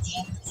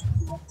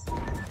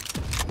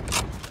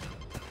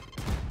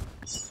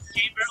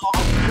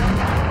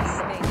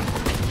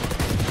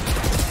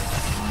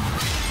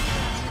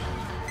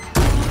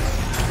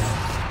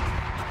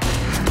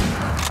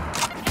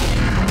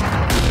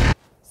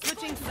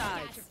 Switching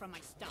sides. From my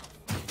stuff.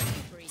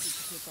 Super easy to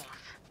flip off.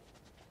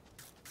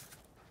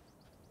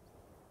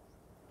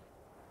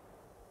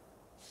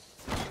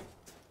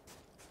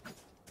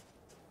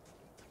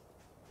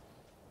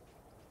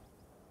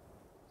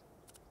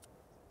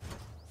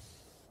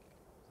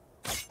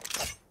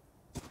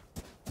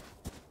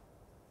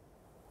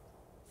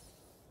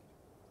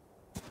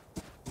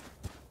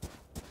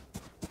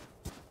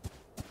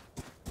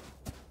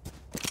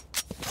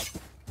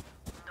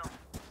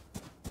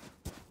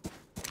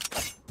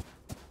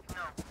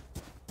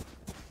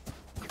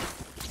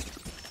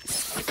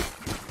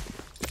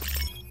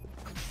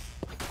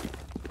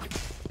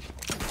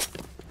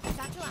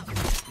 Satchel out.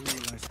 Who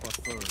will I spot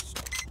first?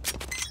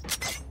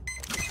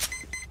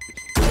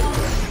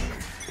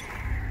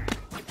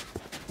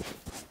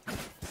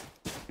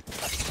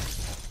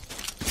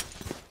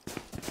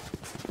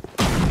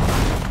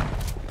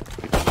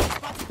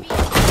 Spotted B.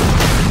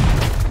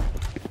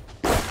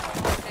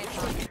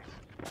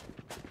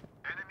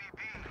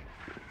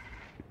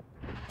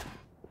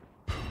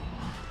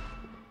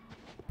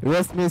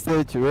 Rest me,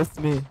 Sage, rest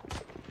me.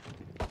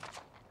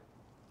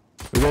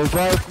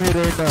 Revive me,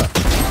 Reina.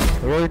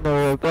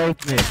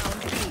 Revive me.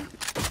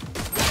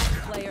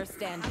 Player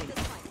standing.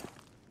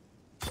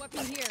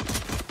 Weapon here.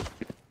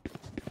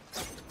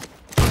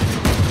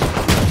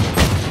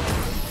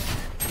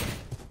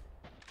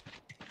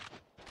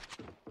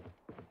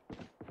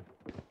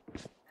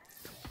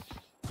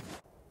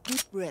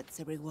 Deep breaths,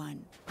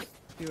 everyone.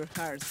 Your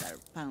hearts are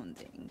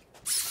pounding.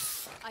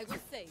 I will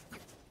save.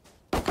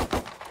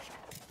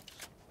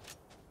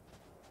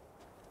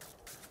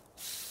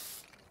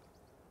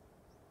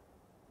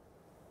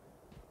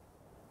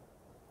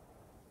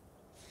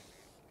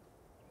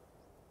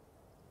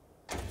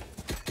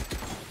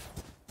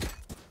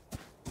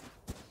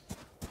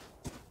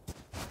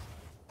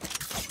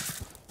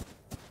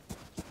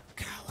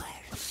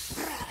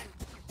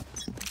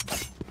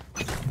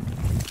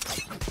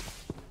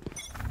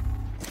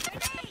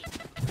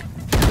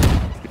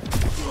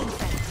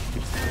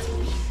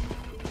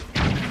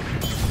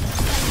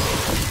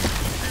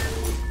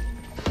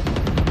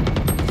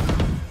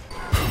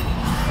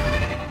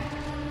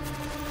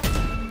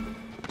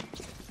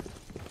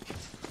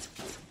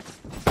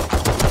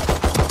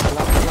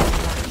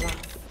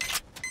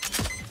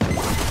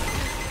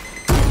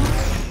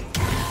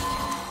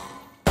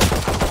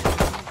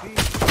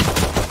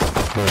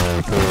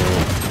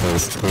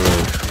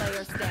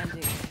 Player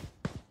standing.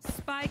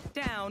 Spike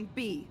down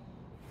B.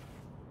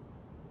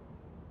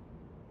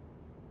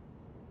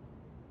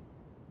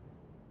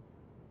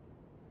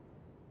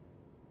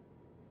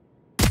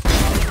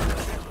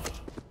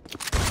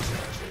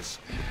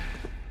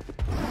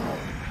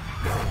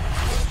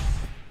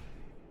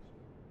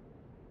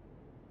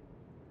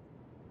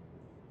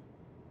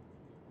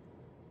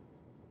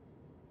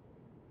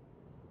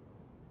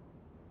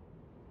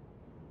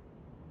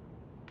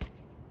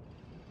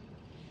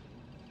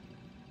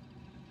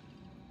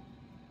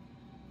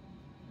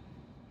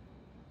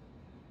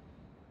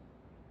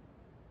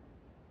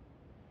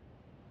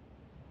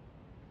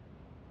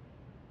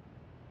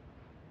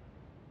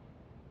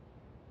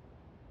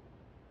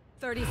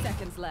 Thirty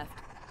seconds left.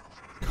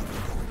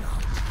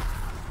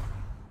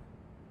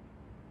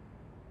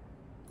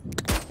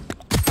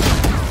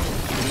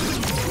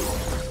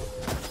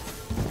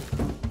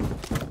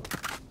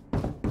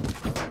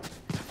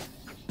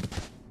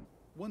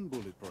 One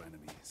bullet per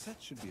enemy.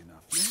 That should be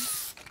enough, yeah?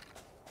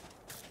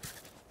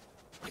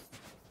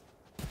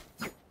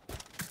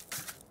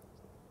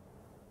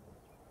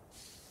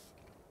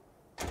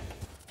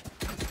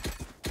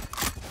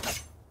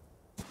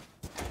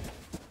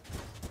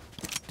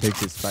 Take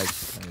the spike.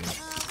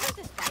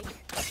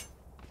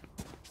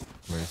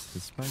 Where's the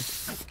spike? Where's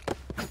the spike?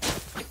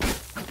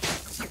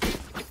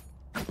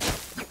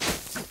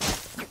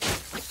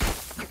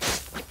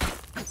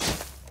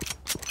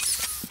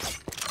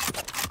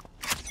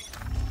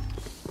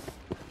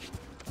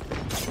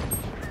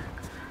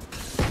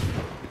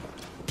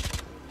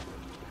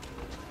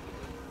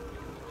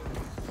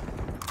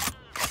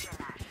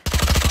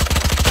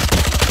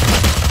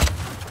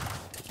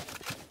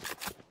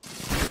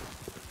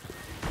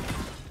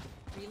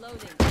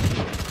 Reloading.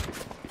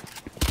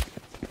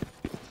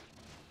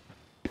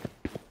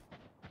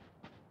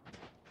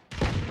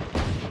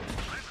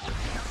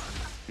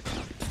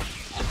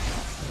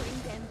 Bring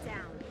them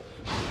down.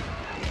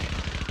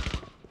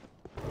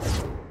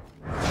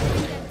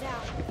 Bring them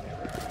down.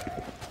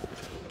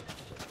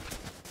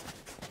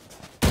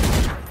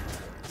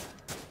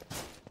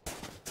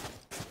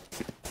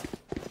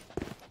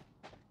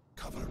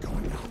 Cover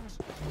going out.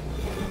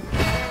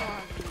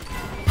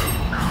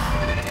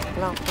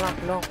 Long, long,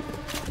 long.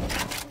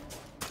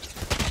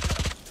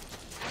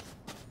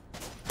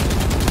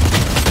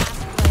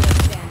 Player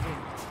standing.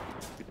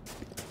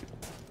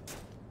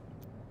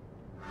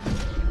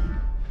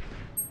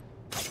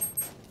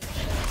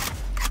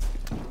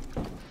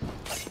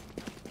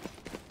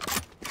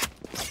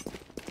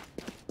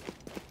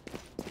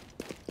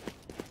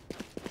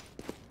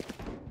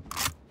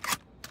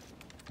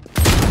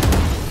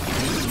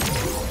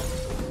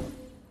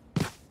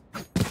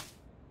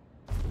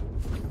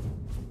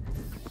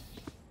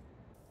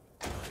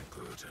 My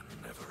burden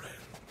never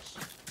ends.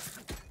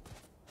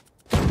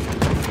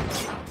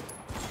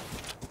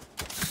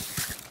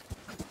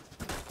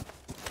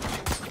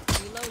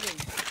 Reloading.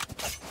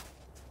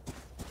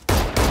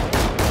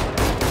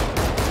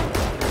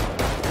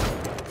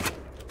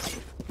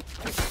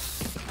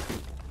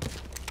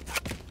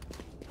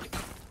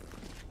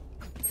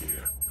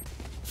 Here.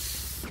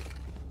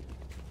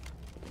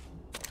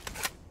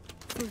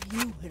 For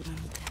you,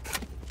 hermanita.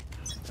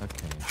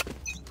 Okay.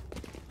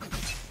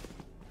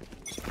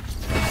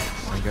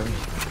 I'm going.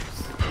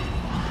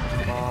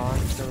 1,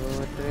 2,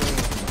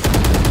 3.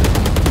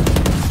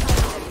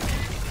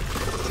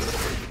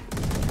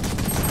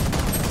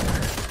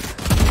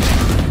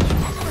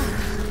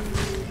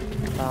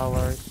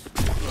 Towers.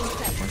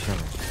 One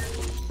shower.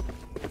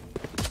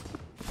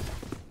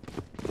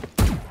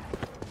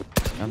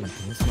 I'm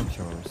can you smoke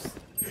showers?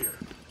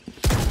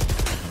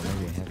 Oh,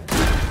 maybe I haven't.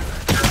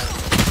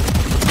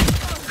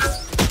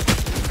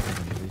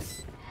 Please.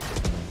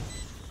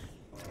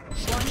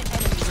 One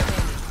enemy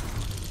remaining.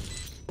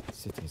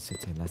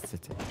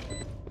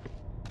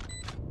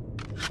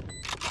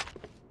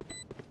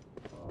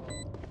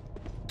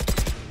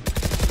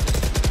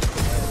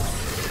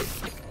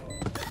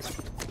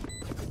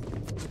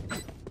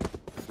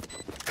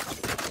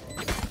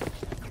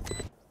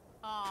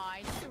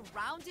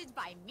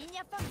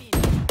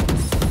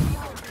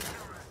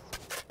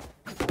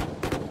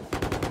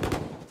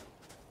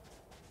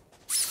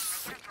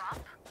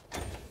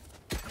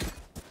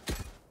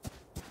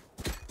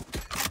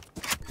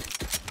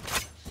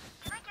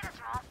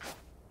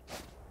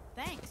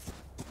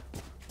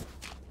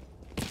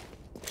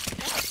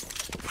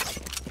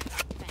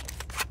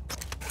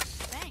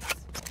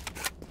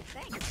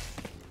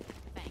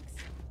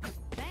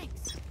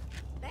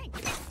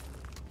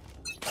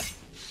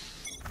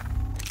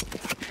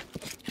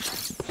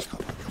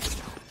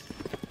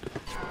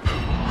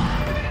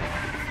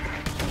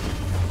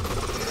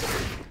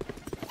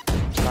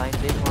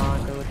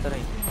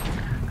 Three.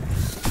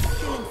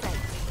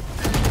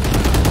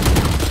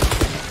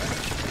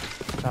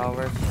 Tower,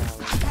 tower.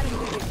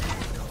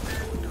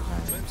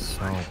 I'm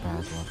so bad,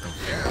 what the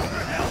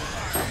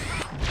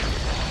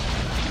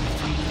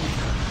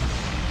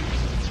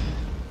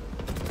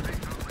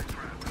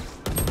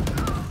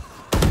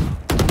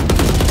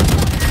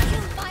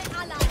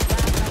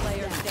Last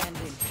player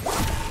standing.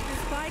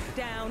 Spike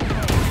down.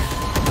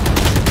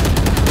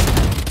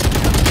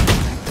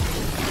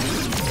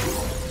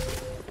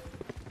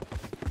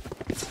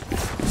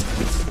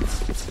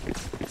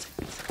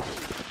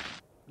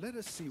 Let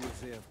us see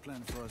what they have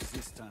planned for us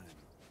this time.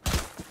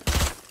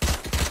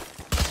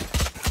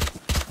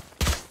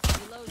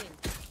 Reloading.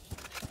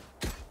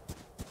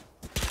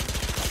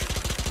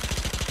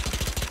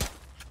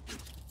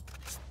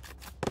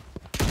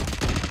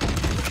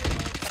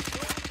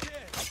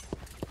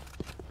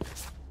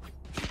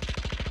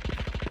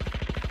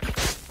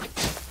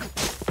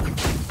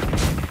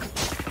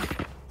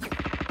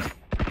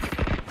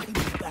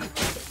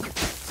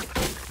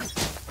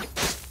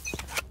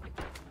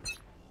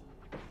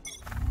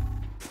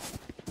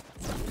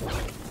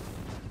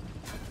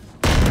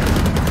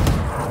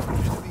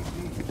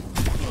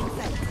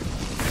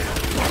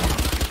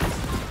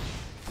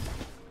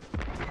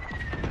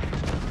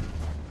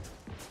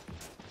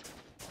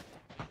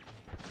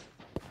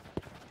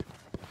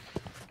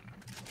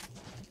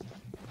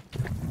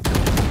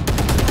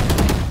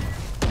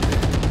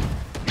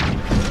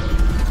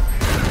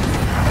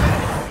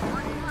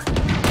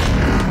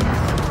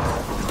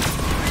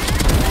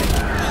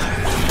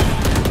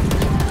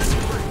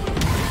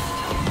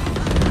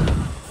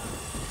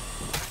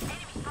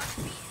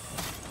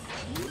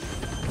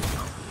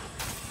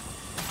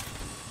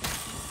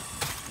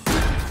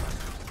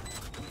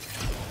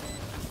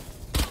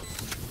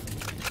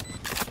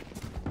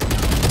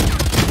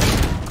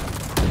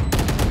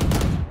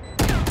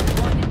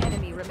 One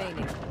enemy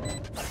remaining.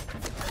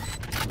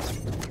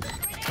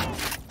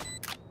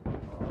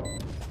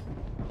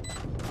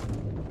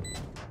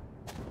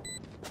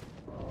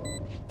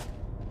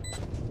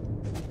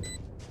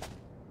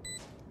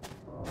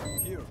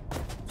 Here.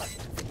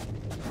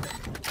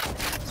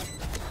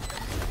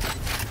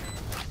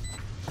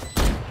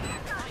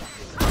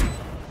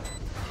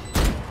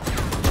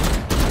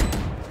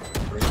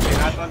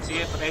 Pinatron,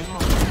 sige, patayin mo.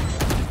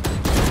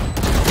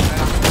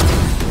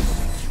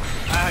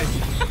 Ay!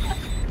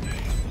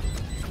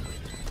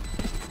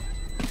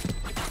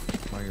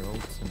 My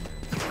ultimate.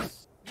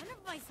 None of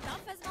my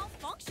stuff has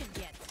malfunctioned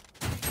yet.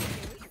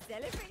 Can we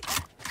celebrate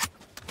that?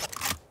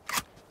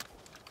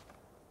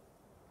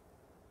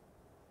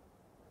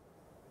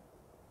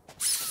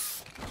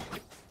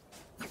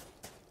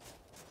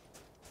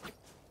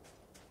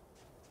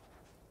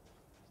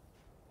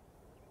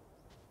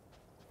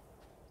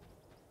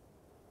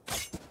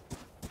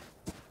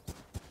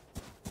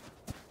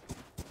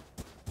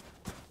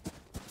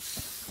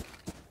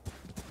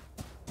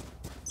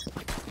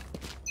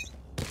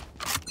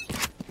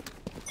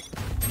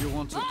 You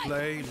want to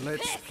play?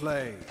 Let's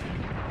play.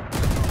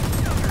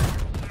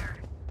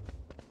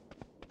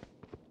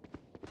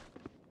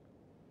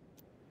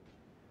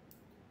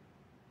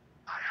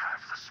 I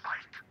have the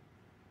spike.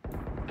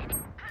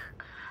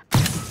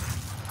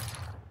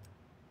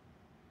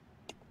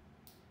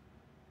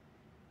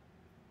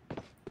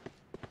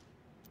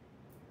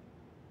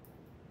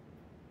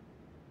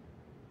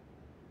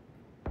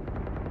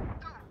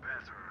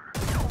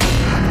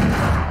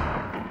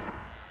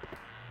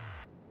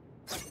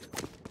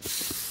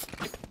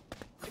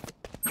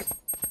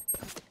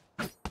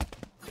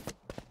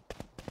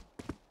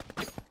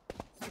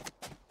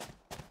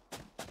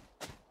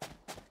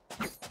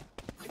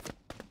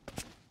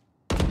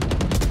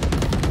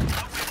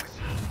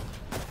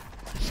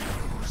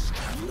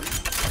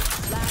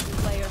 Last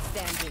player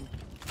standing.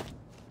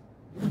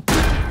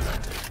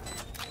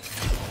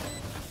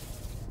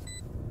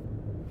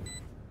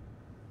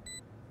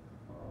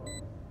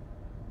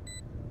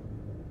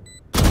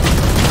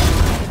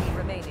 Enemy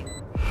remaining.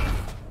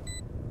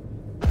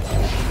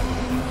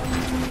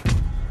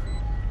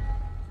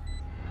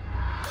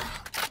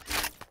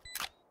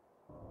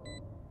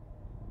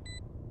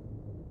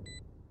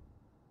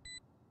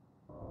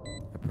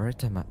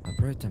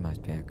 Operator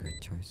might be a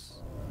good choice.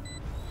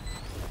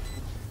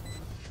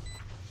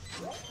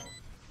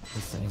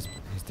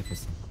 He's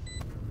defusing.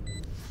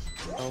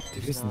 Nope,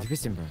 he's Defusing, not.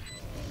 defusing, bro.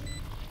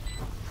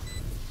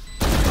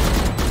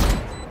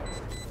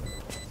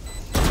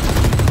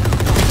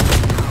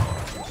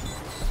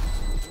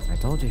 I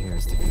told you he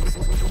was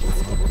defusing.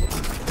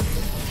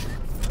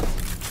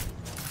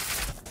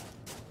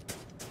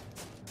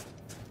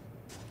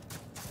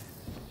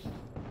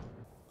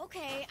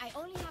 Okay, I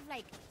only have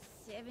like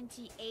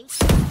 78.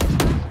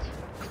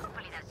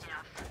 Hopefully that's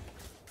enough.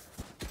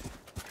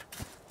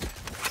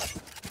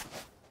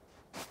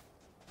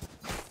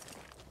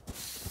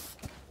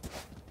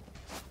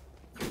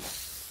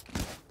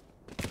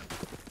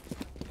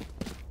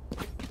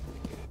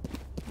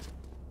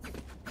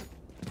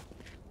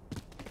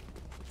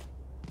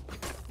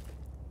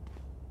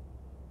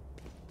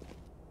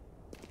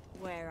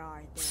 Where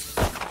are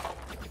they?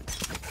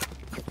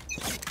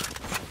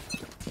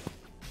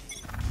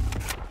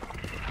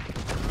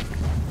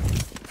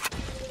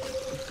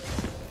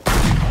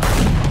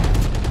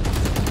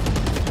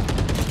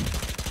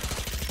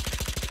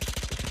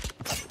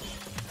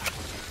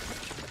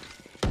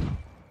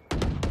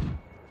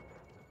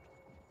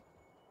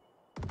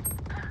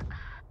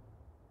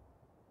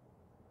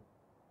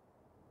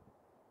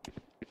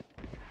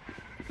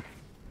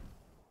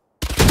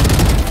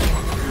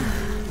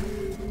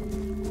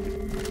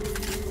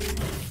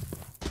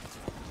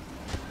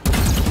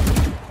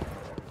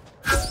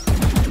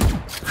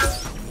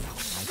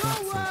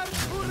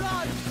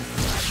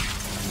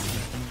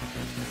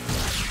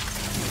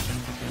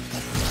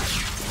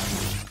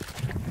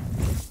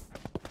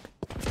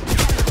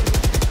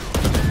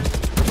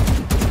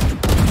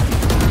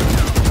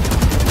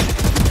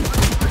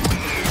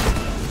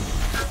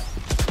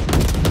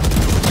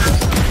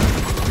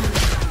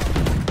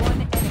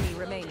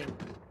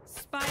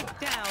 Spike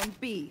down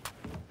B.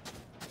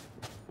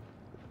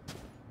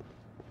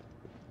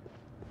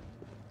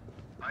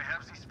 I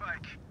have the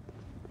spike.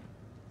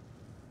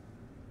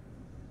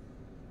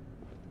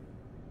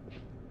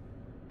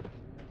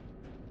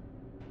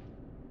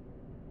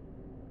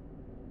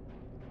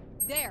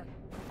 There.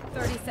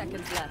 30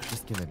 seconds left.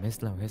 Just kill him.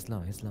 He's low, he's low,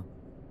 he's low.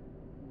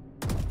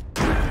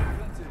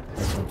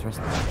 Don't trust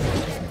him.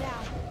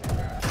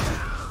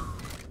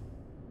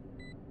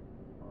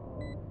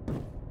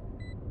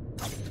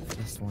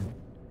 Last one.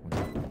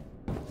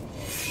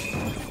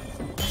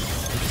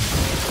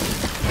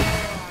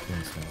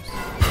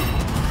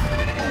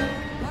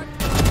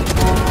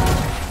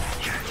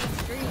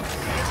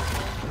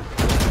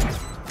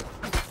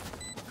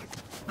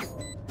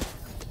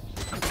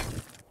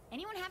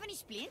 Anyone have any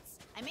splints?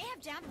 I may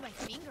have jammed my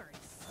fingers.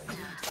 I need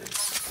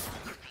this.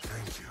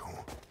 Thank you.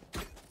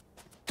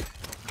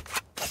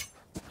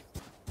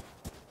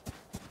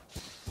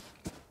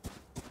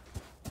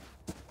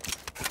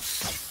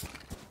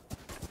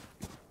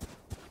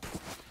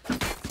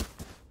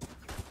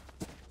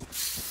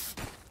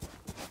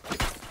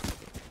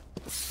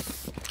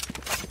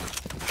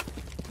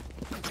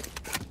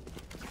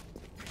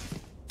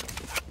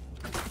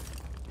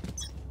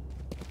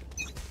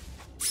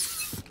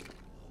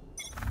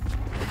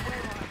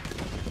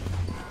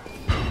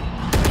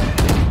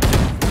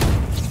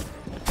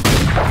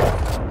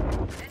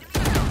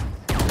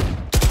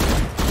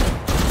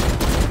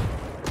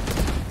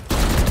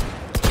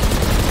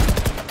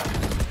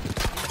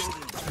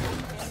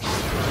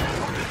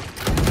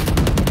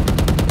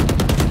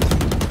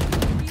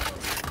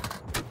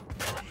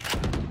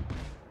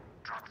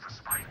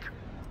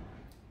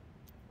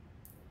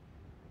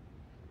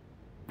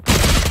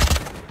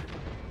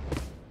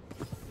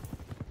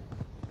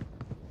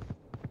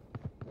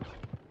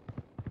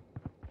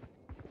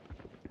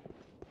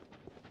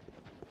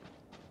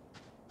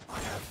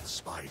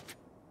 Spike.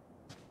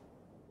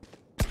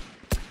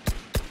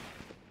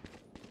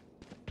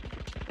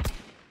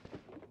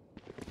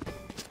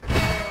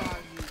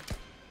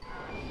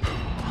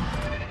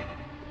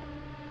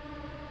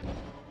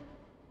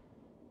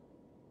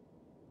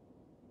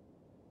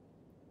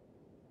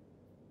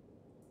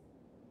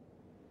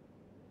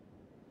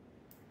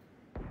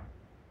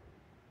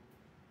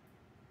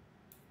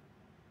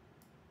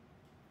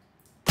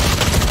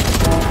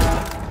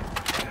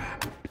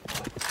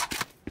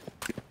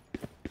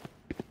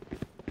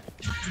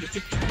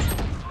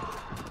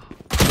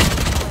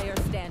 Player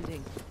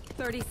standing.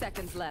 30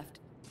 seconds left.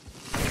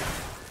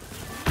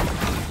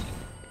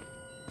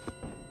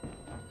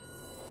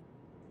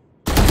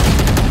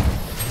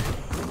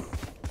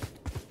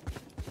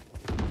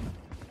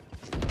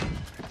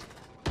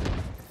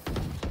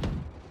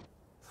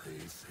 They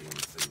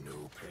think they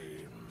know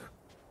pain.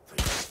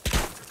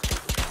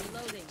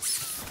 Reloading.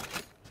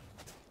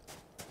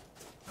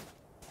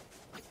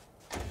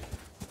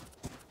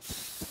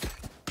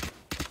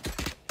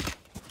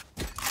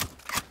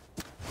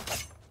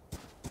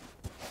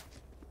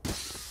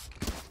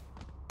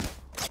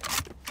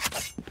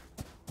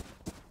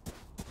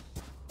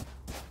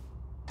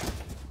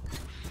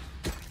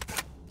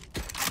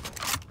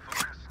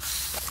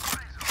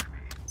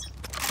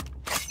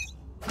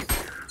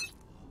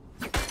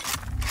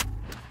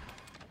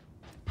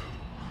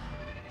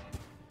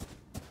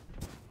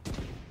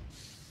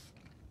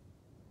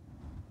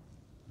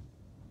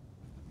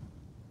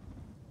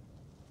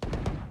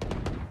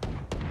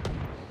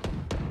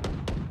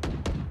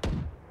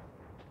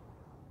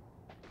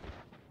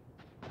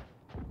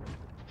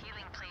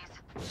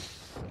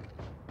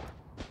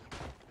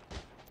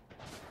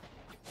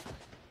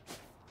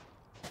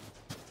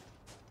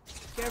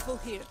 Careful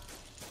here.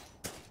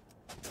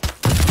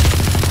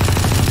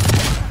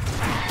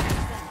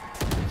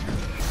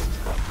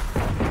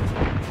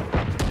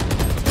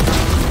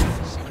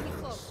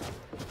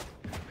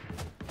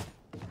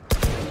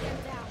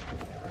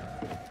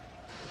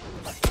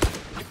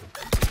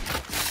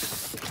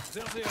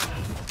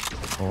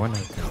 Oh, one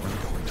hit.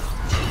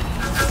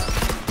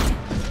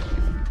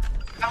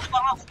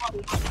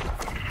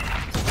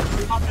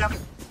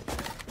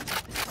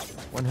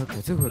 One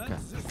hooker, two hooker.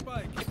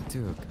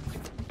 Two hooker.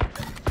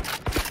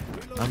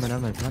 I'm gonna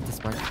plant the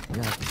spike.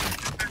 Yeah, I can.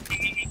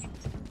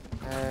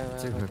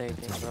 Two hooker, rotating,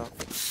 two bro.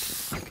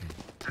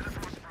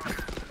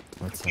 Okay.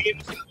 What's up?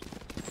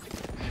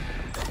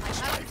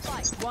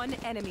 One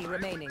enemy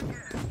remaining.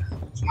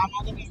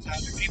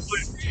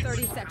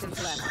 30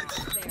 seconds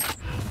left. There.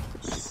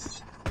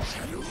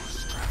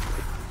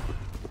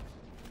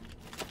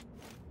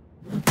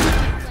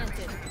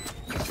 Planted.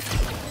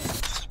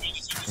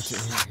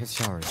 His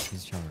showers,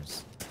 his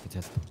showers. He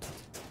just put it.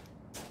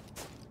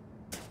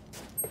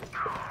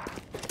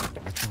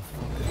 What the fuck?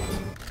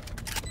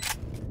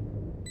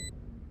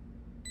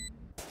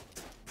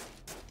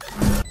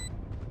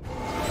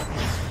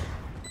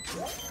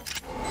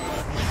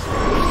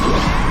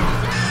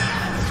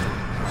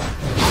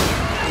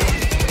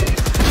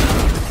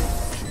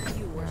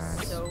 You were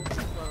so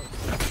close.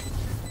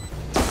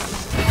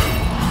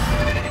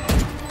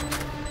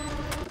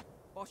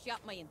 Boş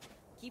yapmayın.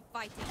 Keep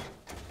fighting.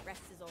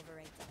 Rest is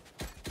overrated.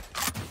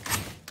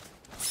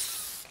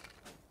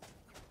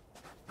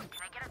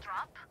 Can I get a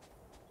drop?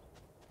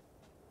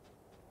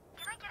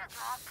 Can I get a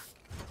drop?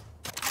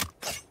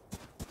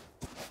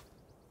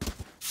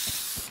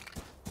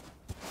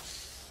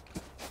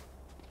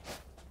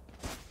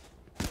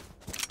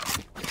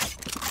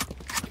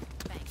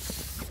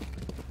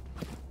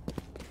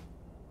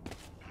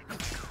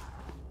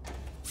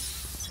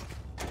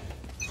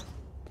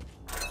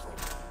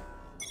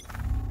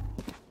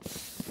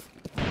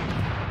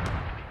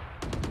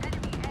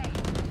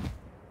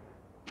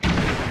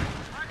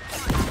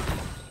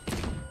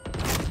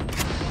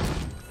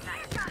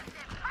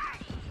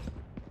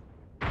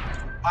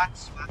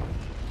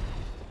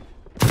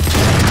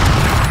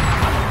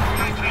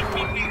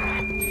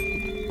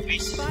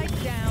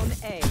 Spike down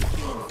A.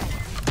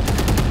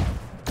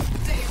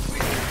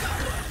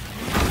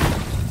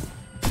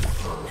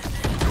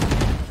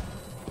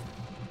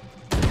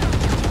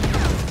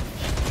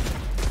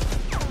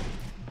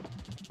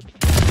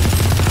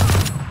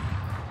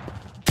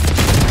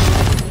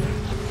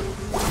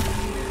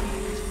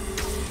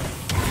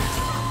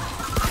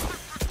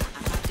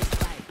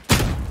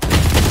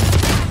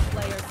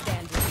 Player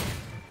standing.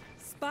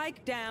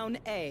 Spike down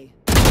A.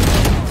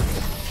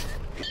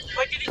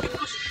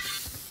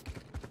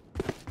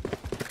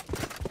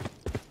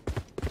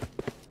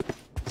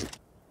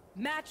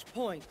 Match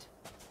point.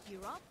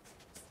 You're up.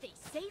 Stay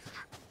safe.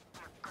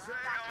 They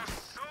are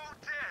so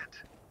dead.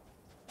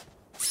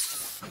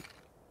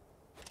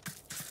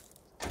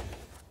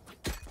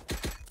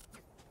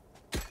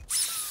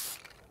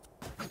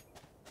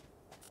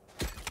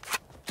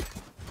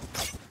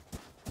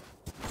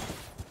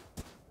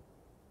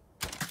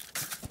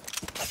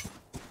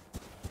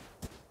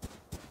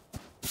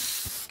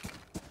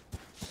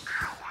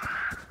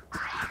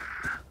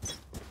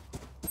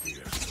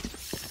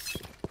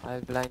 I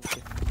blind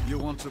you. You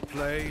want to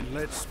play?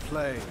 Let's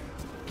play.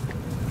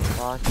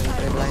 One, two,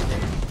 three,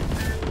 blinded.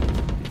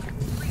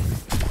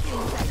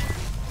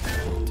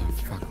 What the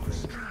fuck, bro?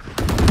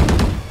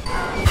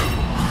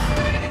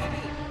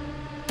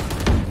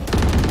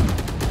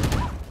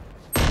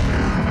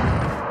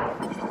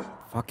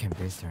 Fucking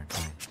beast turn,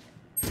 fine.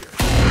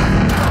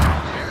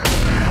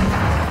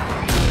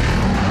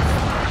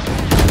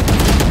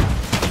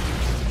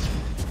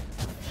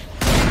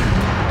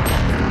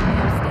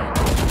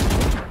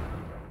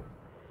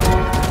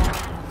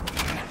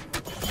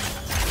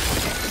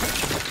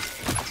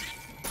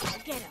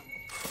 Get him.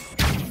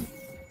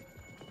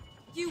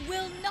 You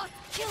will not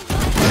kill my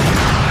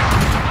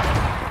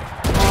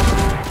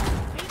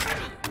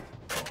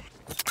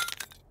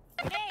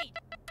Hey!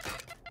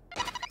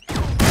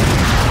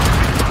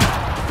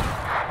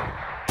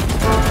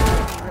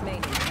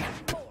 Remaining.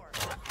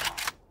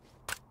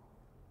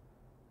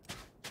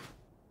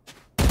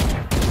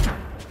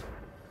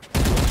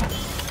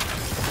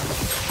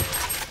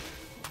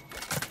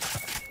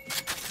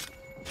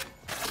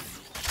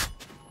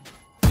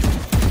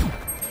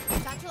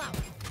 Satchel out.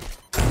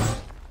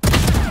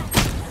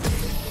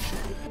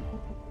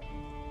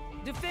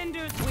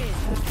 Defenders win.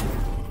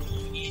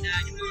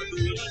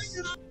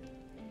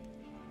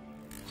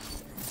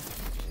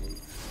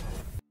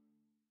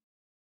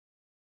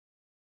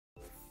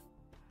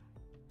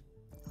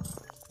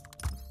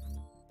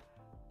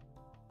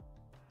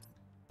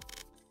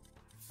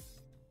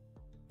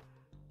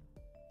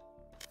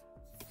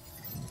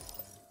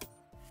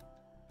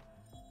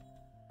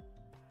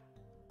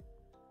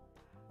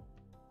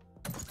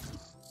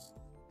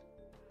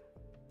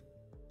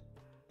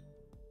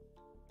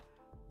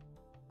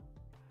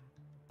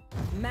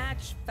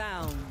 Match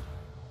found.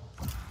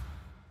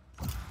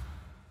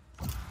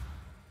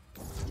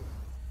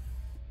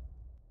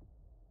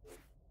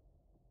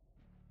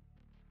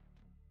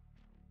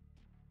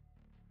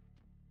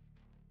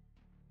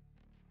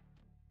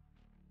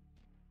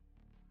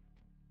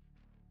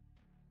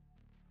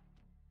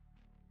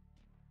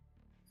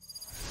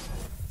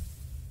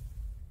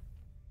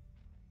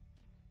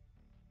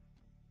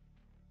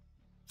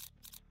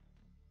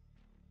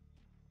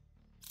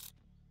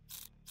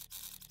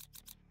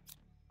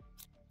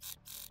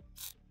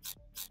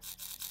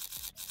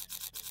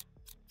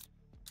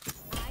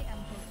 I am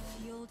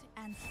both shield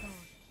and sword.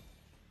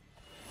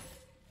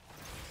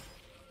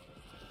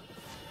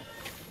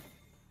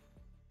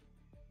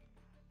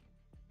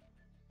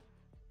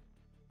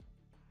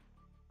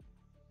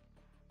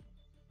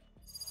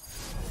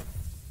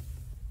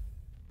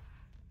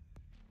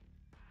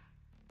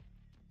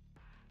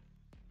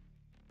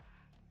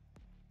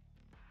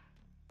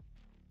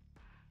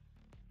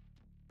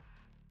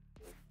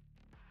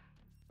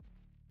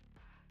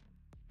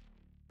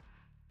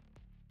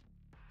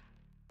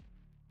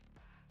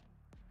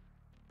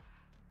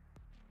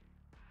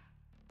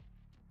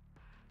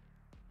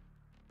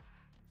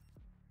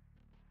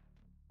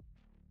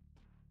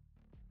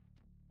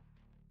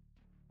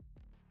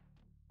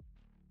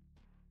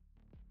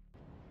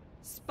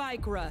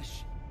 Spike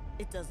rush.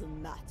 It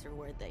doesn't matter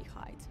where they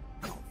hide.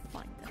 I'll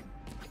find them.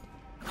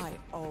 I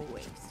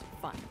always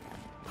find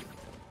them.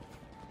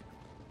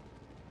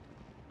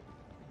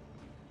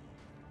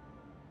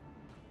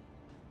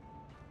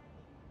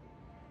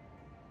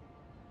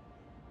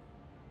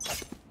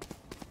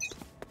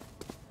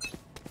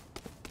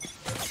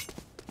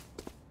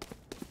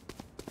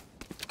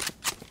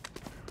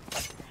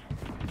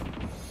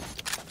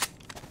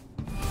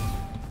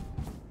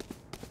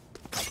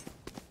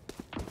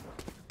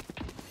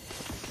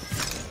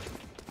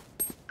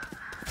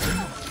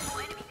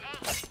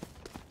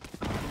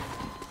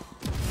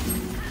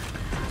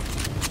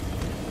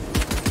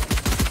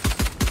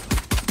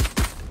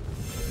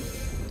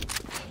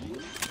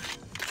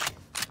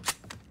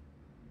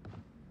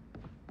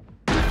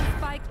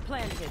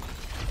 planted.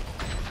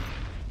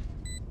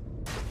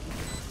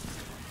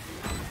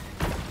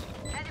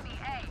 Enemy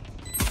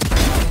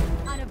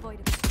A.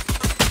 Unavoidable.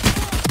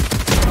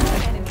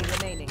 One enemy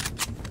remaining.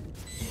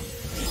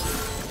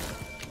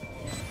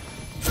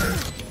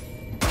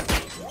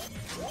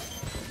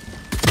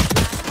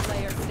 Last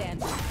player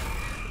standing.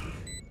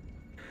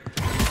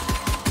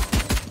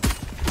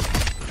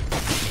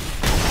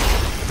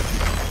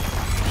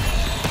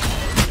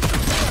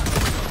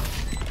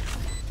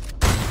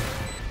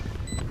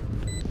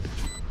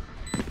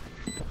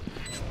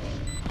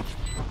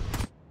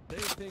 They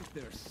think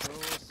they're so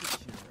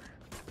secure.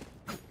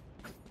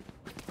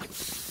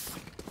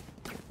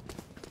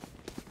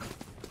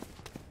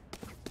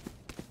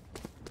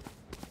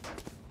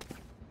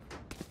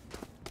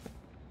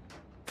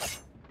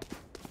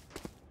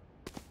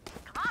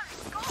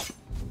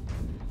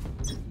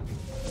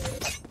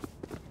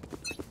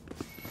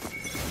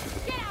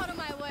 Get out of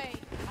my way.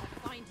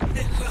 I'll find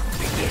you.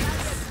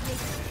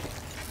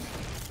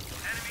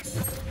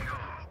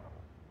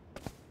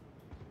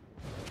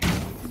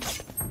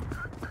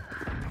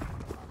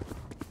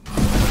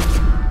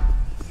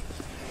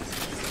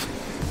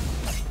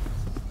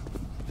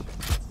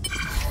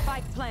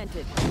 Spike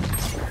planted.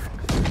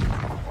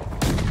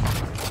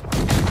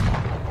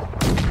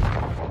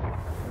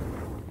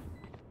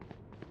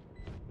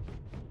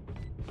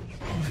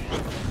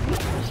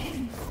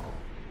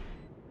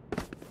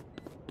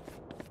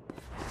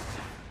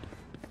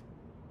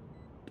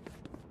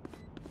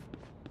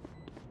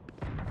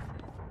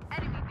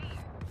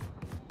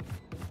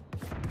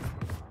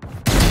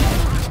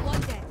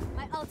 One dead.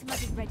 My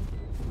ultimate is ready.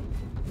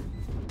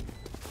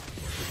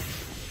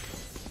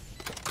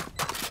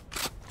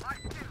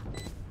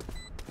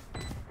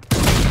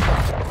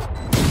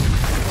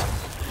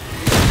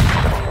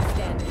 Player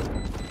standing.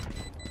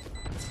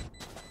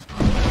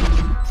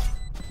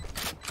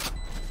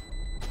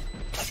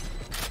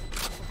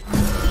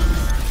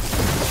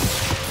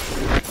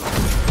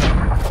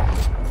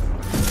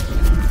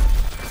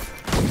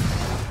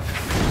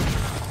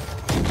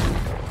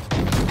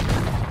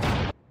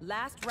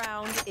 Last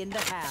round in the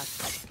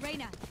half.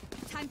 Reyna,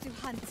 time to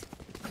hunt.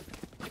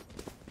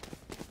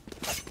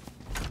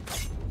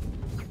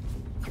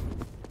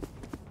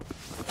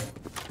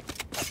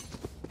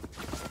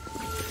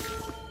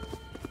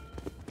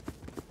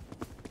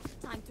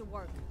 Time to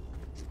work.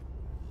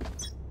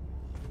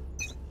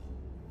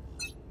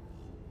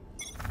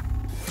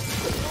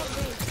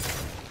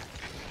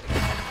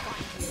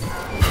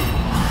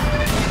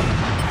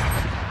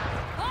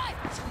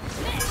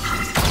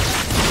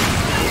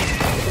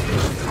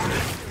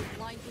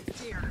 Blind with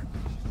fear.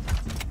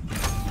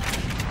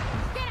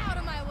 Get out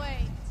of my way!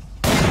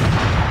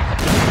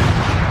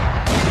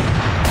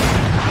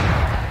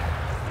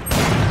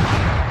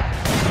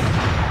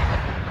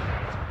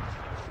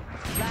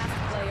 Last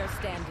player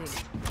standing.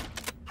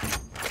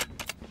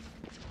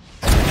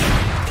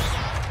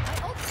 My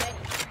ult's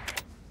ready.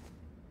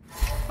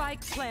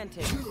 Spike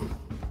planted.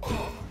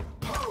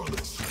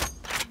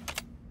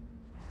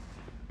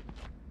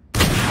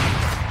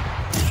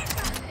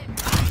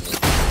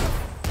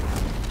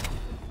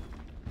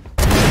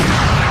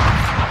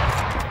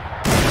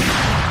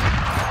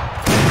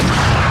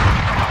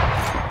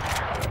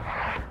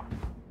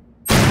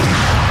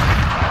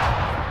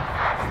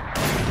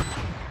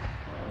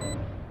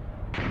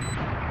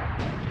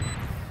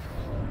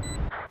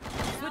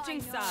 Switching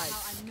Now I know sides.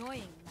 how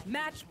annoying my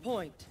Match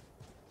point.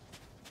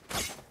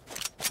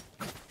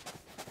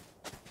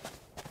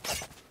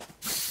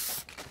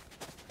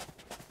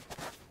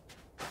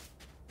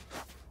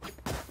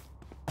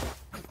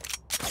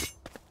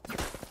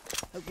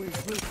 I will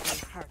rip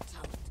your heart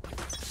out.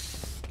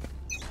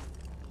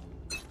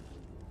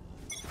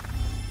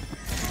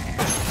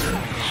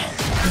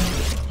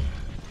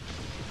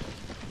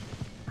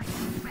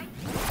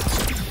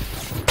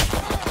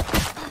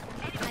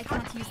 I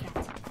can't use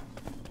that.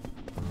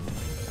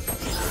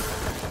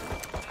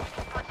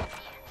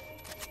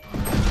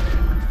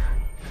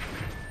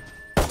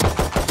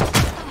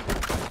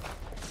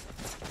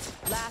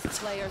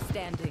 Last player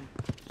standing.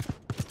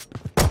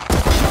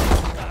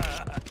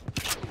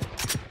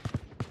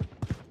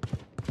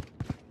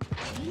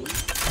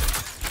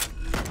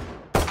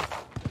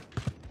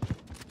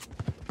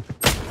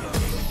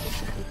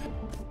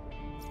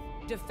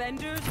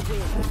 Defenders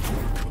win.